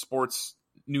sports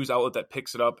news outlet that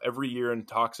picks it up every year and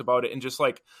talks about it. And just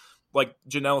like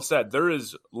Janelle said, there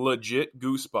is legit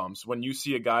goosebumps when you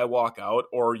see a guy walk out,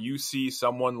 or you see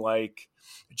someone like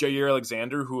Jair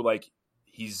Alexander, who like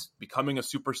he's becoming a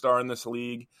superstar in this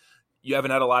league. You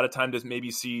haven't had a lot of time to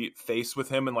maybe see face with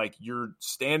him, and like you're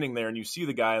standing there and you see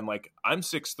the guy, and like I'm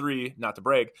 6'3", not to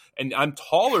brag, and I'm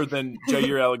taller than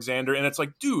Jair Alexander, and it's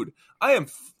like, dude, I am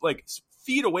like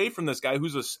feet away from this guy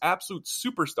who's an absolute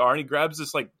superstar, and he grabs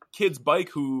this like kid's bike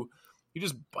who he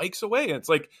just bikes away, and it's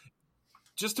like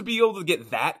just to be able to get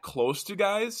that close to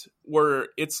guys where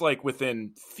it's like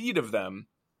within feet of them,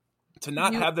 to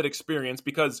not have that experience,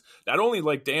 because not only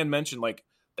like Dan mentioned, like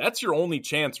that's your only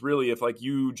chance really if like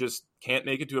you just can't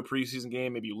make it to a preseason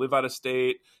game, maybe you live out of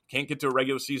state, can't get to a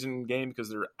regular season game because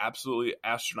they're absolutely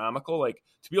astronomical. Like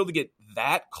to be able to get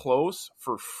that close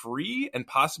for free and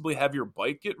possibly have your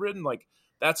bike get ridden, like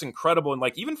that's incredible. And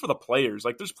like even for the players,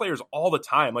 like there's players all the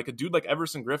time, like a dude like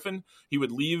Everson Griffin, he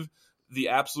would leave the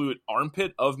absolute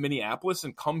armpit of Minneapolis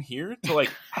and come here to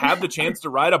like have the chance to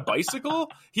ride a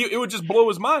bicycle. It would just blow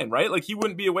his mind, right? Like he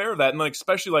wouldn't be aware of that. And like,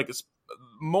 especially like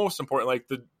most important, like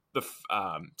the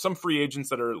some free agents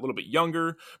that are a little bit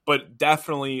younger, but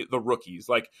definitely the rookies,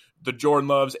 like the Jordan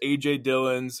Loves, AJ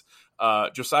Dillons,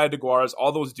 Josiah DeGuaras,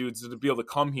 all those dudes, to be able to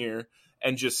come here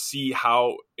and just see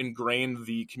how ingrained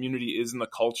the community is in the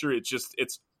culture.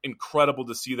 It's incredible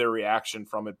to see their reaction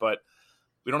from it. But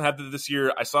we don't have that this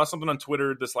year. I saw something on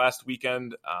Twitter this last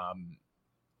weekend.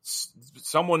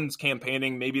 Someone's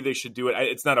campaigning. Maybe they should do it.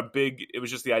 It's not a big, it was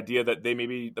just the idea that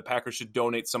maybe the Packers should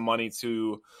donate some money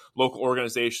to local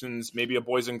organizations, maybe a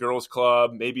Boys and Girls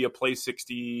Club, maybe a Play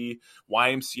 60,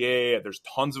 YMCA. There's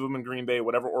tons of them in Green Bay,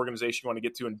 whatever organization you want to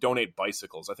get to, and donate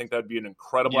bicycles. I think that'd be an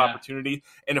incredible opportunity.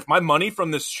 And if my money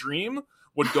from this stream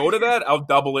would go to that, I'll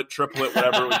double it, triple it,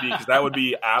 whatever it would be, because that would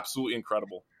be absolutely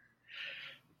incredible.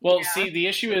 Well, see, the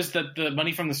issue is that the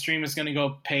money from the stream is going to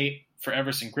go pay for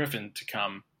Everson Griffin to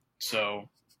come. So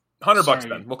 $100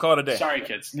 then. We'll call it a day. Sorry,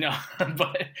 kids. No,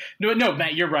 but no,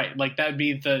 Matt, you're right. Like that'd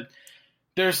be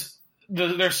there's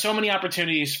so many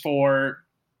opportunities for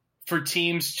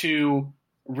teams to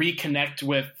reconnect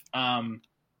with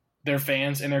their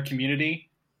fans and their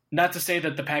community. Not to say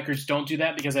that the Packers don't do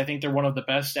that, because I think they're one of the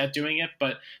best at doing it,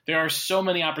 but there are so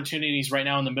many opportunities right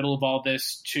now in the middle of all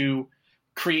this to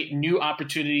create new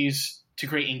opportunities, to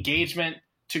create engagement,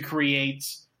 to create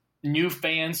new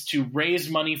fans, to raise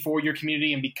money for your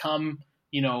community and become,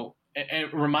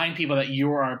 and remind people that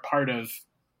you are a part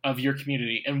of your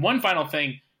community. And one final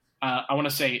thing I want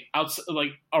to say,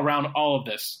 around all of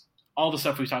this, all the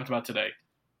stuff we talked about today,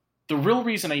 the real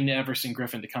reason I need Everson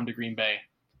Griffin to come to Green Bay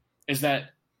is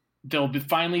that there'll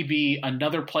finally be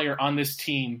another player on this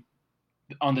team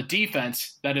on the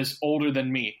defense that is older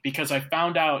than me, because I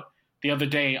found out the other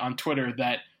day on Twitter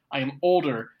that I am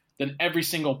older than every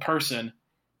single person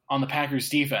on the Packers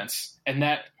defense, and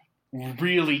that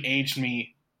really aged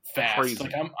me fast. Crazy.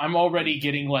 Like I'm already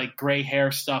getting like gray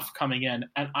hair stuff coming in,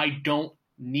 and I don't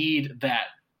need that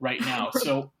right now.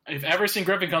 So if Everson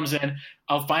Griffin comes in,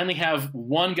 I'll finally have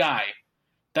one guy.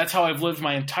 That's how I've lived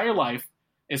my entire life,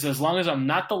 is as long as I'm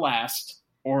not the last,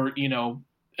 or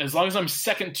as long as I'm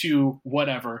second to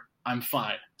whatever, I'm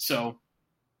fine. So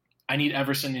I need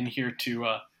Everson in here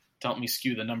to help me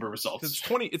skew the number results.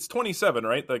 It's 27,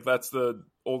 right? Like that's the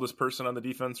oldest person on the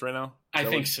defense right now. I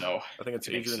think so. I think it's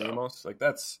Adrian Amos. Like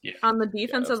that's on the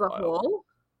defense as a whole.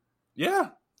 Yeah.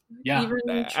 Even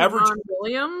average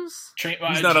Williams.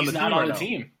 He's not on the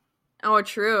team. Oh,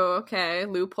 true. Okay,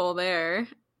 loophole there.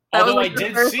 Although was the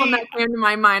first one that came to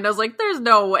my mind. I was like, "There's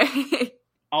no way."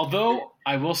 Although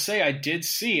I will say, I did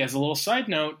see, as a little side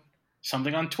note,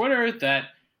 something on Twitter that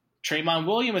Traymon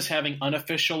Williams is having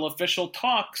official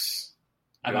talks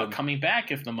about coming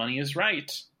back if the money is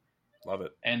right. Love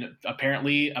it. And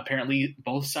apparently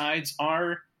both sides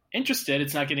are interested.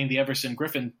 It's not getting the Everson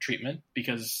Griffin treatment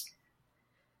because,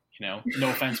 no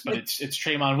offense, but it's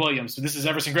Traymon Williams. So this is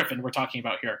Everson Griffin we're talking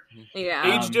about here.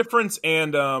 Yeah. Age difference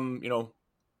and,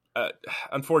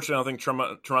 unfortunately, I don't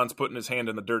think Teron's putting his hand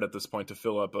in the dirt at this point to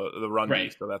fill up the run.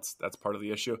 Right. So that's part of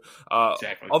the issue.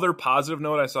 Exactly. Other positive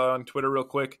note I saw on Twitter real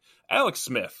quick, Alex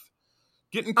Smith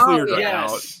getting cleared right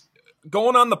now.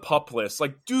 Going on the PUP list.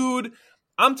 Like, dude,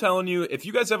 I'm telling you, if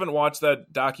you guys haven't watched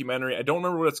that documentary, I don't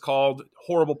remember what it's called.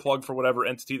 Horrible plug for whatever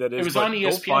entity that is. It was on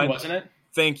ESPN, wasn't it?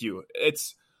 Thank you.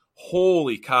 It's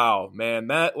holy cow, man.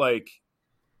 That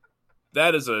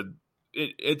is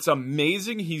it's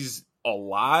amazing he's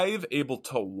alive, able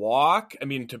to walk. I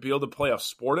mean, to be able to play a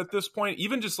sport at this point,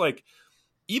 even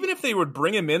if they would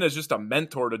bring him in as just a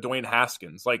mentor to Dwayne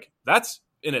Haskins, that's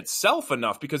in itself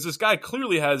enough, because this guy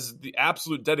clearly has the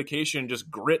absolute dedication and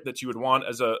just grit that you would want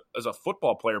as a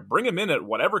football player. Bring him in at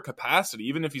whatever capacity,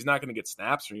 even if he's not going to get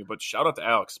snaps from you. But shout out to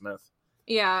Alex Smith.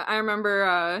 Yeah, I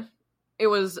remember it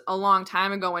was a long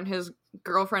time ago when his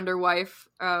girlfriend or wife,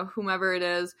 whomever it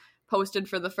is, posted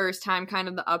for the first time kind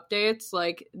of the updates.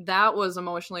 Like, that was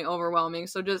emotionally overwhelming.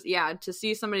 So just, to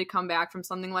see somebody come back from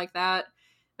something like that,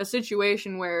 a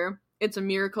situation where it's a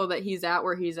miracle that he's at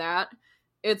where he's at,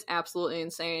 it's absolutely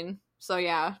insane. So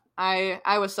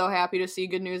I was so happy to see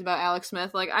good news about Alex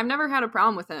Smith. Like, I've never had a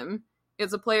problem with him.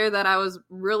 It's a player that I was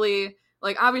really,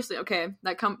 obviously, okay,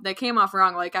 that came off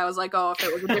wrong. Like, I was like, oh, if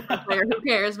it was a different player, who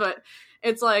cares? But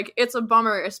it's it's a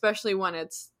bummer, especially when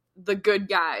it's the good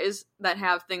guys that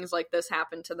have things like this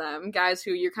happen to them, guys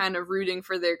who you're kind of rooting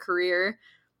for their career.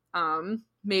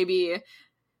 Maybe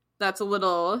that's a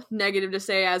little negative to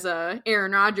say as a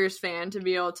Aaron Rodgers fan, to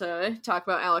be able to talk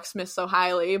about Alex Smith so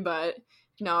highly, but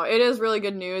no, it is really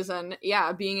good news. And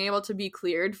being able to be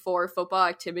cleared for football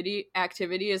activity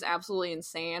is absolutely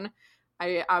insane.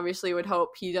 I obviously would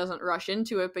hope he doesn't rush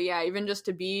into it, but even just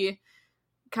to be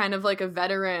kind of like a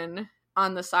veteran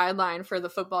on the sideline for the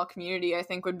football community, I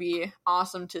think would be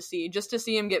awesome to see. Just to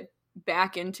see him get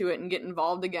back into it and get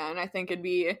involved again, I think it'd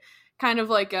be kind of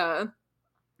like a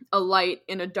light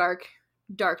in a dark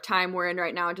time we're in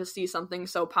right now, to see something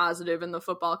so positive in the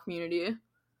football community.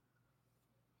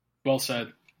 Well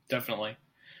said. Definitely.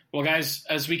 Well, guys,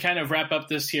 as we kind of wrap up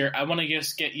this here, I want to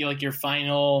just get you your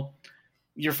final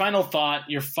thought,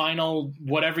 your final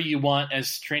whatever you want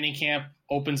as training camp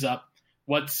opens up.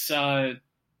 What's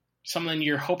something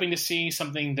you're hoping to see,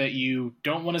 something that you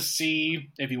don't want to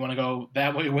see, if you want to go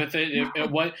that way with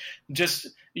it? What just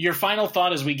your final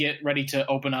thought as we get ready to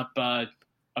open up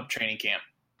training camp?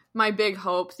 My big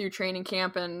hope through training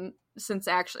camp, and since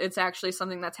it's actually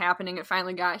something that's happening, it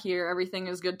finally got here, everything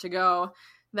is good to go,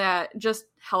 that just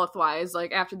health-wise,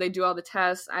 after they do all the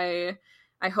tests, I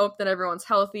hope that everyone's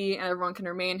healthy and everyone can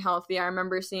remain healthy. I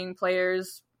remember seeing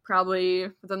players probably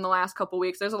within the last couple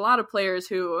weeks, there's a lot of players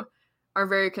who are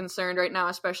very concerned right now,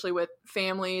 especially with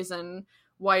families and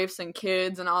wives and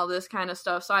kids and all this kind of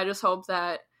stuff. So I just hope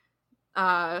that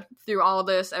through all of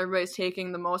this, everybody's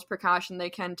taking the most precaution they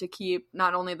can to keep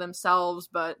not only themselves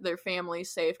but their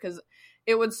families safe, because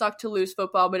it would suck to lose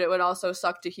football, but it would also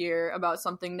suck to hear about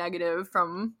something negative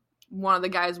from one of the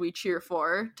guys we cheer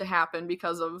for to happen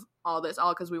because of all this,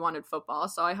 all because we wanted football.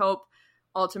 So I hope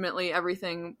ultimately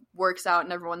everything works out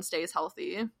and everyone stays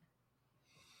healthy.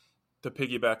 To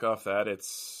piggyback off that,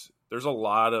 there's a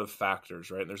lot of factors,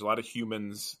 right? There's a lot of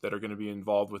humans that are going to be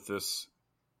involved with this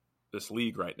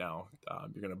league right now.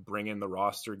 You're going to bring in the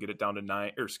roster, get it down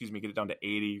to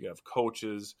 80. You have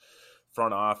coaches,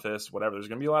 front office, whatever. There's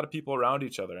going to be a lot of people around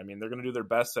each other. I mean, they're going to do their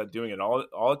best at doing it.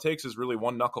 All it takes is really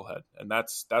one knucklehead, and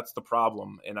that's the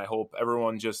problem. And I hope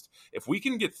everyone if we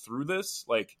can get through this,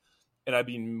 and I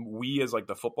mean we as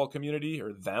the football community,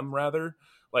 or them rather,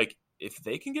 if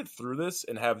they can get through this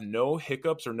and have no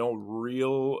hiccups or no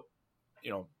real,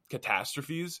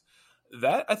 catastrophes,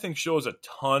 that I think shows a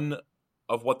ton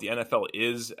of what the NFL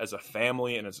is as a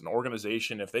family and as an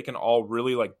organization. If they can all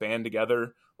really band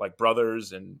together like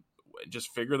brothers and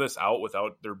just figure this out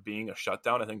without there being a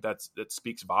shutdown, I think that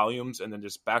speaks volumes. And then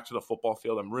just back to the football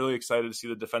field, I'm really excited to see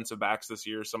the defensive backs this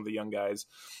year, some of the young guys,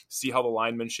 see how the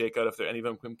linemen shake out, if any of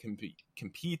them can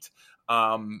compete.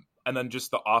 And then just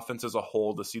the offense as a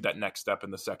whole, to see that next step in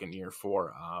the second year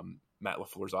for Matt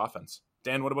LaFleur's offense.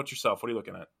 Dan, what about yourself? What are you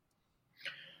looking at?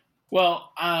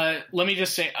 Well, let me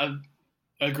just say I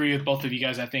agree with both of you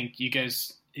guys. I think you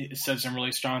guys said some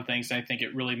really strong things, and I think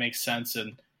it really makes sense.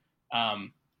 And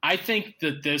I think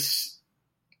that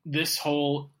this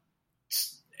whole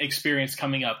experience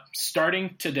coming up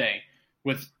starting today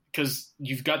because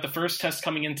you've got the first test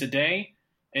coming in today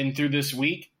and through this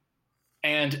week.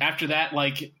 And after that,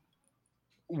 like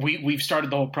we've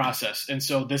started the whole process. And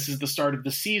so this is the start of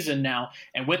the season now.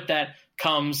 And with that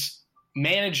comes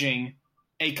managing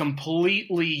a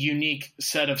completely unique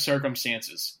set of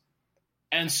circumstances.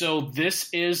 And so this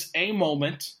is a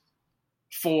moment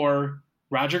for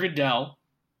Roger Goodell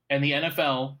and the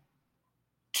NFL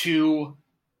to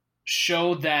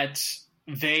show that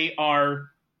they are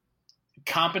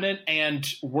competent and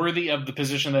worthy of the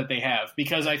position that they have.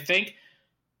 Because I think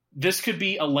this could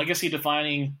be a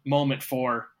legacy-defining moment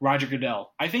for Roger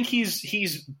Goodell. I think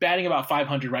he's batting about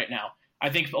 500 right now. I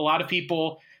think a lot of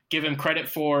people give him credit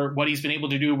for what he's been able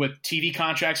to do with TV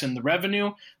contracts and the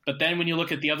revenue. But then when you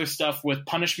look at the other stuff with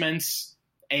punishments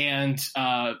and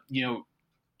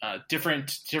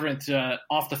different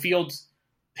off the field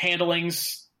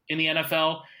handlings in the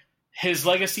NFL, his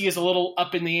legacy is a little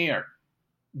up in the air.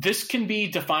 This can be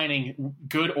defining,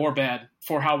 good or bad,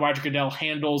 for how Roger Goodell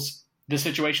handles the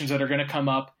situations that are going to come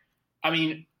up. I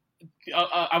mean,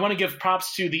 I want to give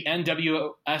props to the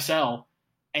NWSL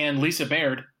and Lisa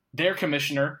Baird, their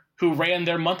commissioner, who ran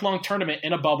their month-long tournament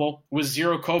in a bubble with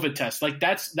 0 COVID tests. Like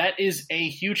that is a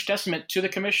huge testament to the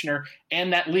commissioner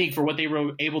and that league for what they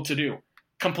were able to do.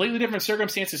 Completely different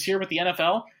circumstances here with the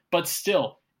NFL, but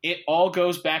still, it all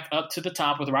goes back up to the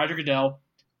top with Roger Goodell.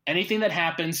 Anything that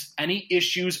happens, any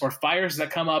issues or fires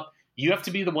that come up, you have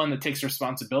to be the one that takes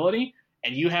responsibility,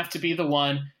 and you have to be the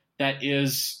one that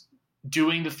is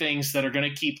doing the things that are going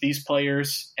to keep these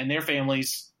players and their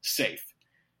families safe.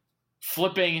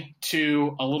 Flipping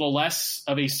to a little less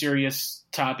of a serious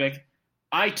topic,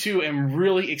 I too am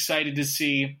really excited to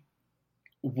see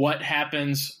what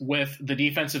happens with the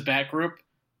defensive back group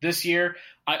this year.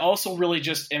 I also really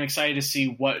just am excited to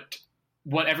see what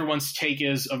everyone's take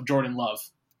is of Jordan Love,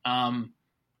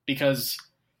 because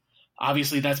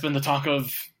obviously that's been the talk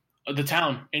of the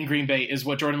town in Green Bay is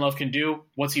what Jordan Love can do.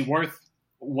 What's he worth?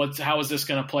 How is this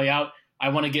going to play out? I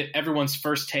want to get everyone's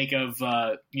first take of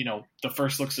the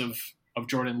first looks of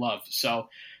Jordan Love. So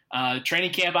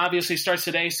training camp obviously starts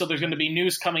today, so there's going to be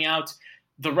news coming out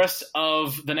the rest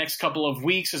of the next couple of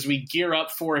weeks as we gear up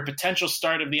for a potential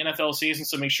start of the NFL season.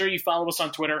 So make sure you follow us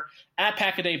on Twitter at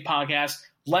Pack-A-Day Podcast.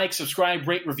 Like, subscribe,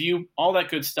 rate, review, all that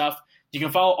good stuff. You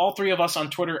can follow all three of us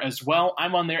on Twitter as well.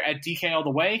 I'm on there at DK All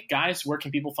The Way. Guys, where can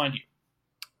people find you?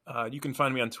 You can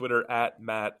find me on Twitter at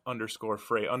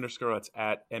Matt_Frey_. That's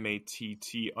at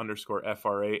MATT_FRA.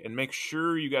 And make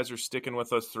sure you guys are sticking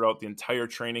with us throughout the entire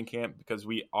training camp because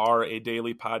we are a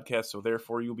daily podcast. So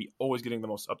therefore, you'll be always getting the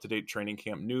most up-to-date training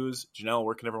camp news. Janelle,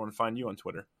 where can everyone find you on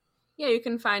Twitter? Yeah, you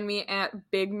can find me at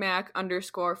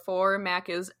BigMac_4. Mac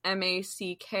is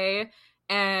MACK.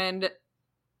 And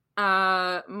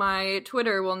my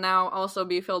Twitter will now also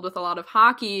be filled with a lot of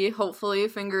hockey. Hopefully,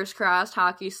 fingers crossed,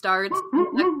 hockey starts in the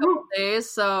next couple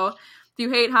days. So if you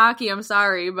hate hockey, I'm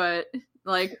sorry, but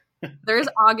there's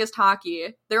August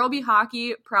hockey. There will be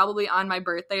hockey probably on my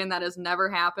birthday, and that has never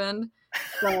happened.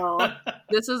 So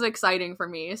this is exciting for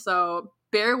me. So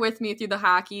bear with me through the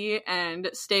hockey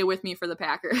and stay with me for the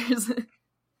Packers.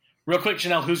 Real quick,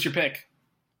 Janelle, who's your pick?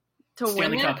 To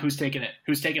Stanley win Cup, it? who's taking it?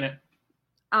 Who's taking it?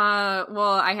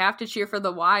 Well, I have to cheer for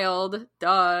the Wild,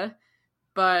 duh.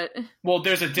 But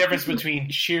there's a difference between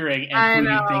cheering and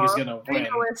who you think is going to win.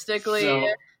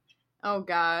 Realistically, oh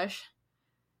gosh,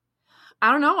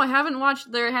 I don't know. I haven't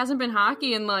watched. There hasn't been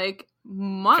hockey in months.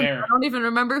 Fair. I don't even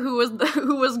remember who was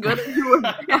good and who was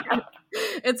bad.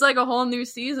 It's like a whole new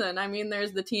season. I mean,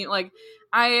 there's the team.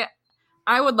 I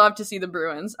would love to see the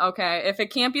Bruins. Okay, if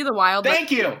it can't be the Wild, let it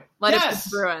be the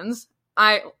Bruins.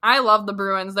 I love the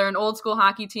Bruins. They're an old school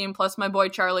hockey team. Plus, my boy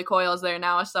Charlie Coyle is there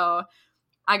now, so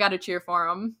I got to cheer for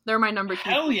them. They're my number 2.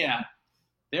 Hell yeah!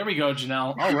 There we go,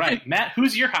 Janelle. All right, Matt,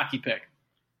 who's your hockey pick?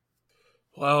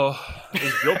 Well,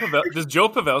 does Joe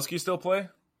Pavelski still play?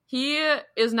 He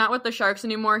is not with the Sharks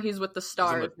anymore. He's with the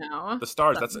Stars now. The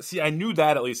Stars. I knew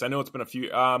that at least. I know it's been a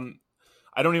few.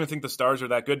 I don't even think the Stars are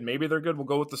that good. Maybe they're good. We'll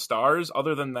go with the Stars.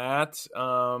 Other than that,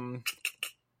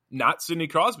 not Sidney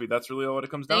Crosby. That's really what it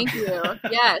comes down to. Thank you.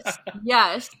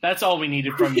 Yes. That's all we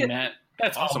needed from you, Matt.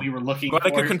 That's awesome. All we were looking Glad for.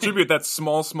 I could contribute that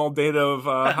small data of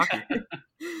hockey.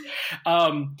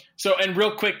 And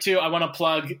real quick, too, I want to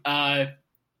plug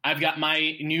I've got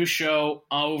my new show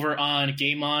over on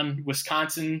Game On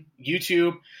Wisconsin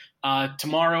YouTube.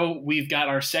 Tomorrow, we've got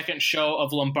our second show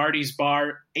of Lombardi's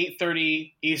Bar,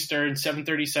 8:30 Eastern,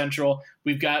 7:30 Central.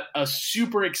 We've got a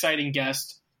super exciting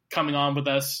guest coming on with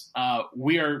us.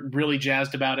 We are really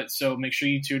jazzed about it, so make sure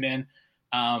you tune in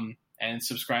and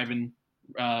subscribe and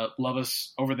love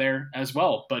us over there as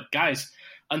well. But guys,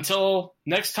 until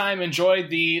next time, enjoy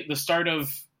the start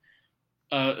of,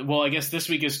 I guess this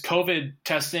week is COVID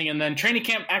testing, and then training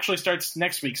camp actually starts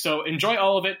next week. So enjoy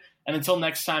all of it. And until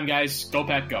next time, guys, go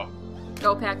Pack Go.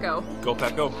 Go Pack Go. Go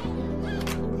Pack Go.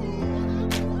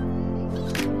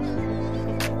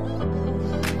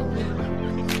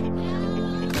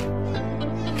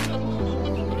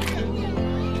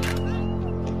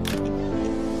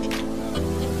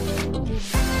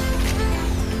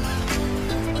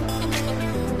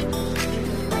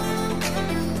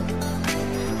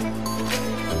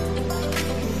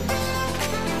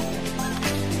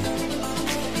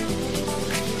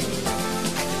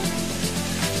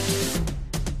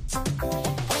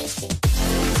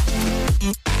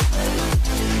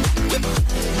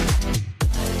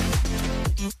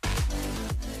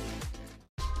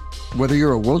 Whether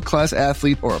you're a world-class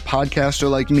athlete or a podcaster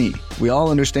like me, we all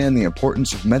understand the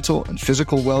importance of mental and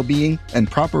physical well-being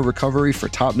and proper recovery for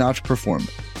top-notch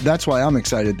performance. That's why I'm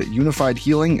excited that Unified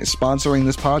Healing is sponsoring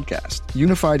this podcast.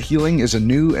 Unified Healing is a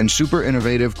new and super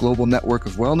innovative global network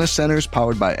of wellness centers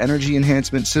powered by Energy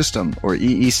Enhancement System, or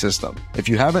EE System. If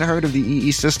you haven't heard of the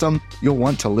EE System, you'll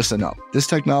want to listen up. This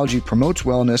technology promotes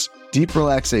wellness, deep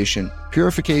relaxation,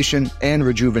 purification, and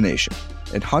rejuvenation.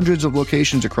 In hundreds of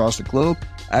locations across the globe,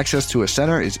 access to a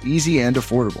center is easy and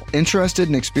affordable. Interested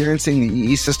in experiencing the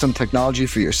EE System technology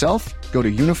for yourself? Go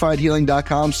to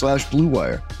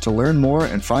unifiedhealing.com/bluewire to learn more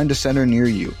and find a center near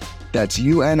you. That's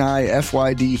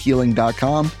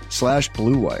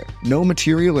unifydhealing.com/bluewire. No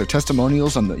material or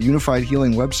testimonials on the Unified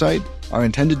Healing website are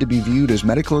intended to be viewed as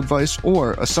medical advice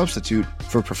or a substitute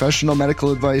for professional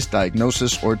medical advice,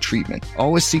 diagnosis, or treatment.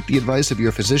 Always seek the advice of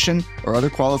your physician or other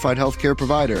qualified healthcare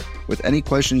provider with any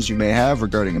questions you may have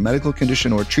regarding a medical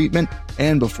condition or treatment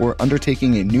and before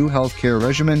undertaking a new healthcare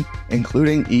regimen,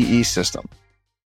 including EE System.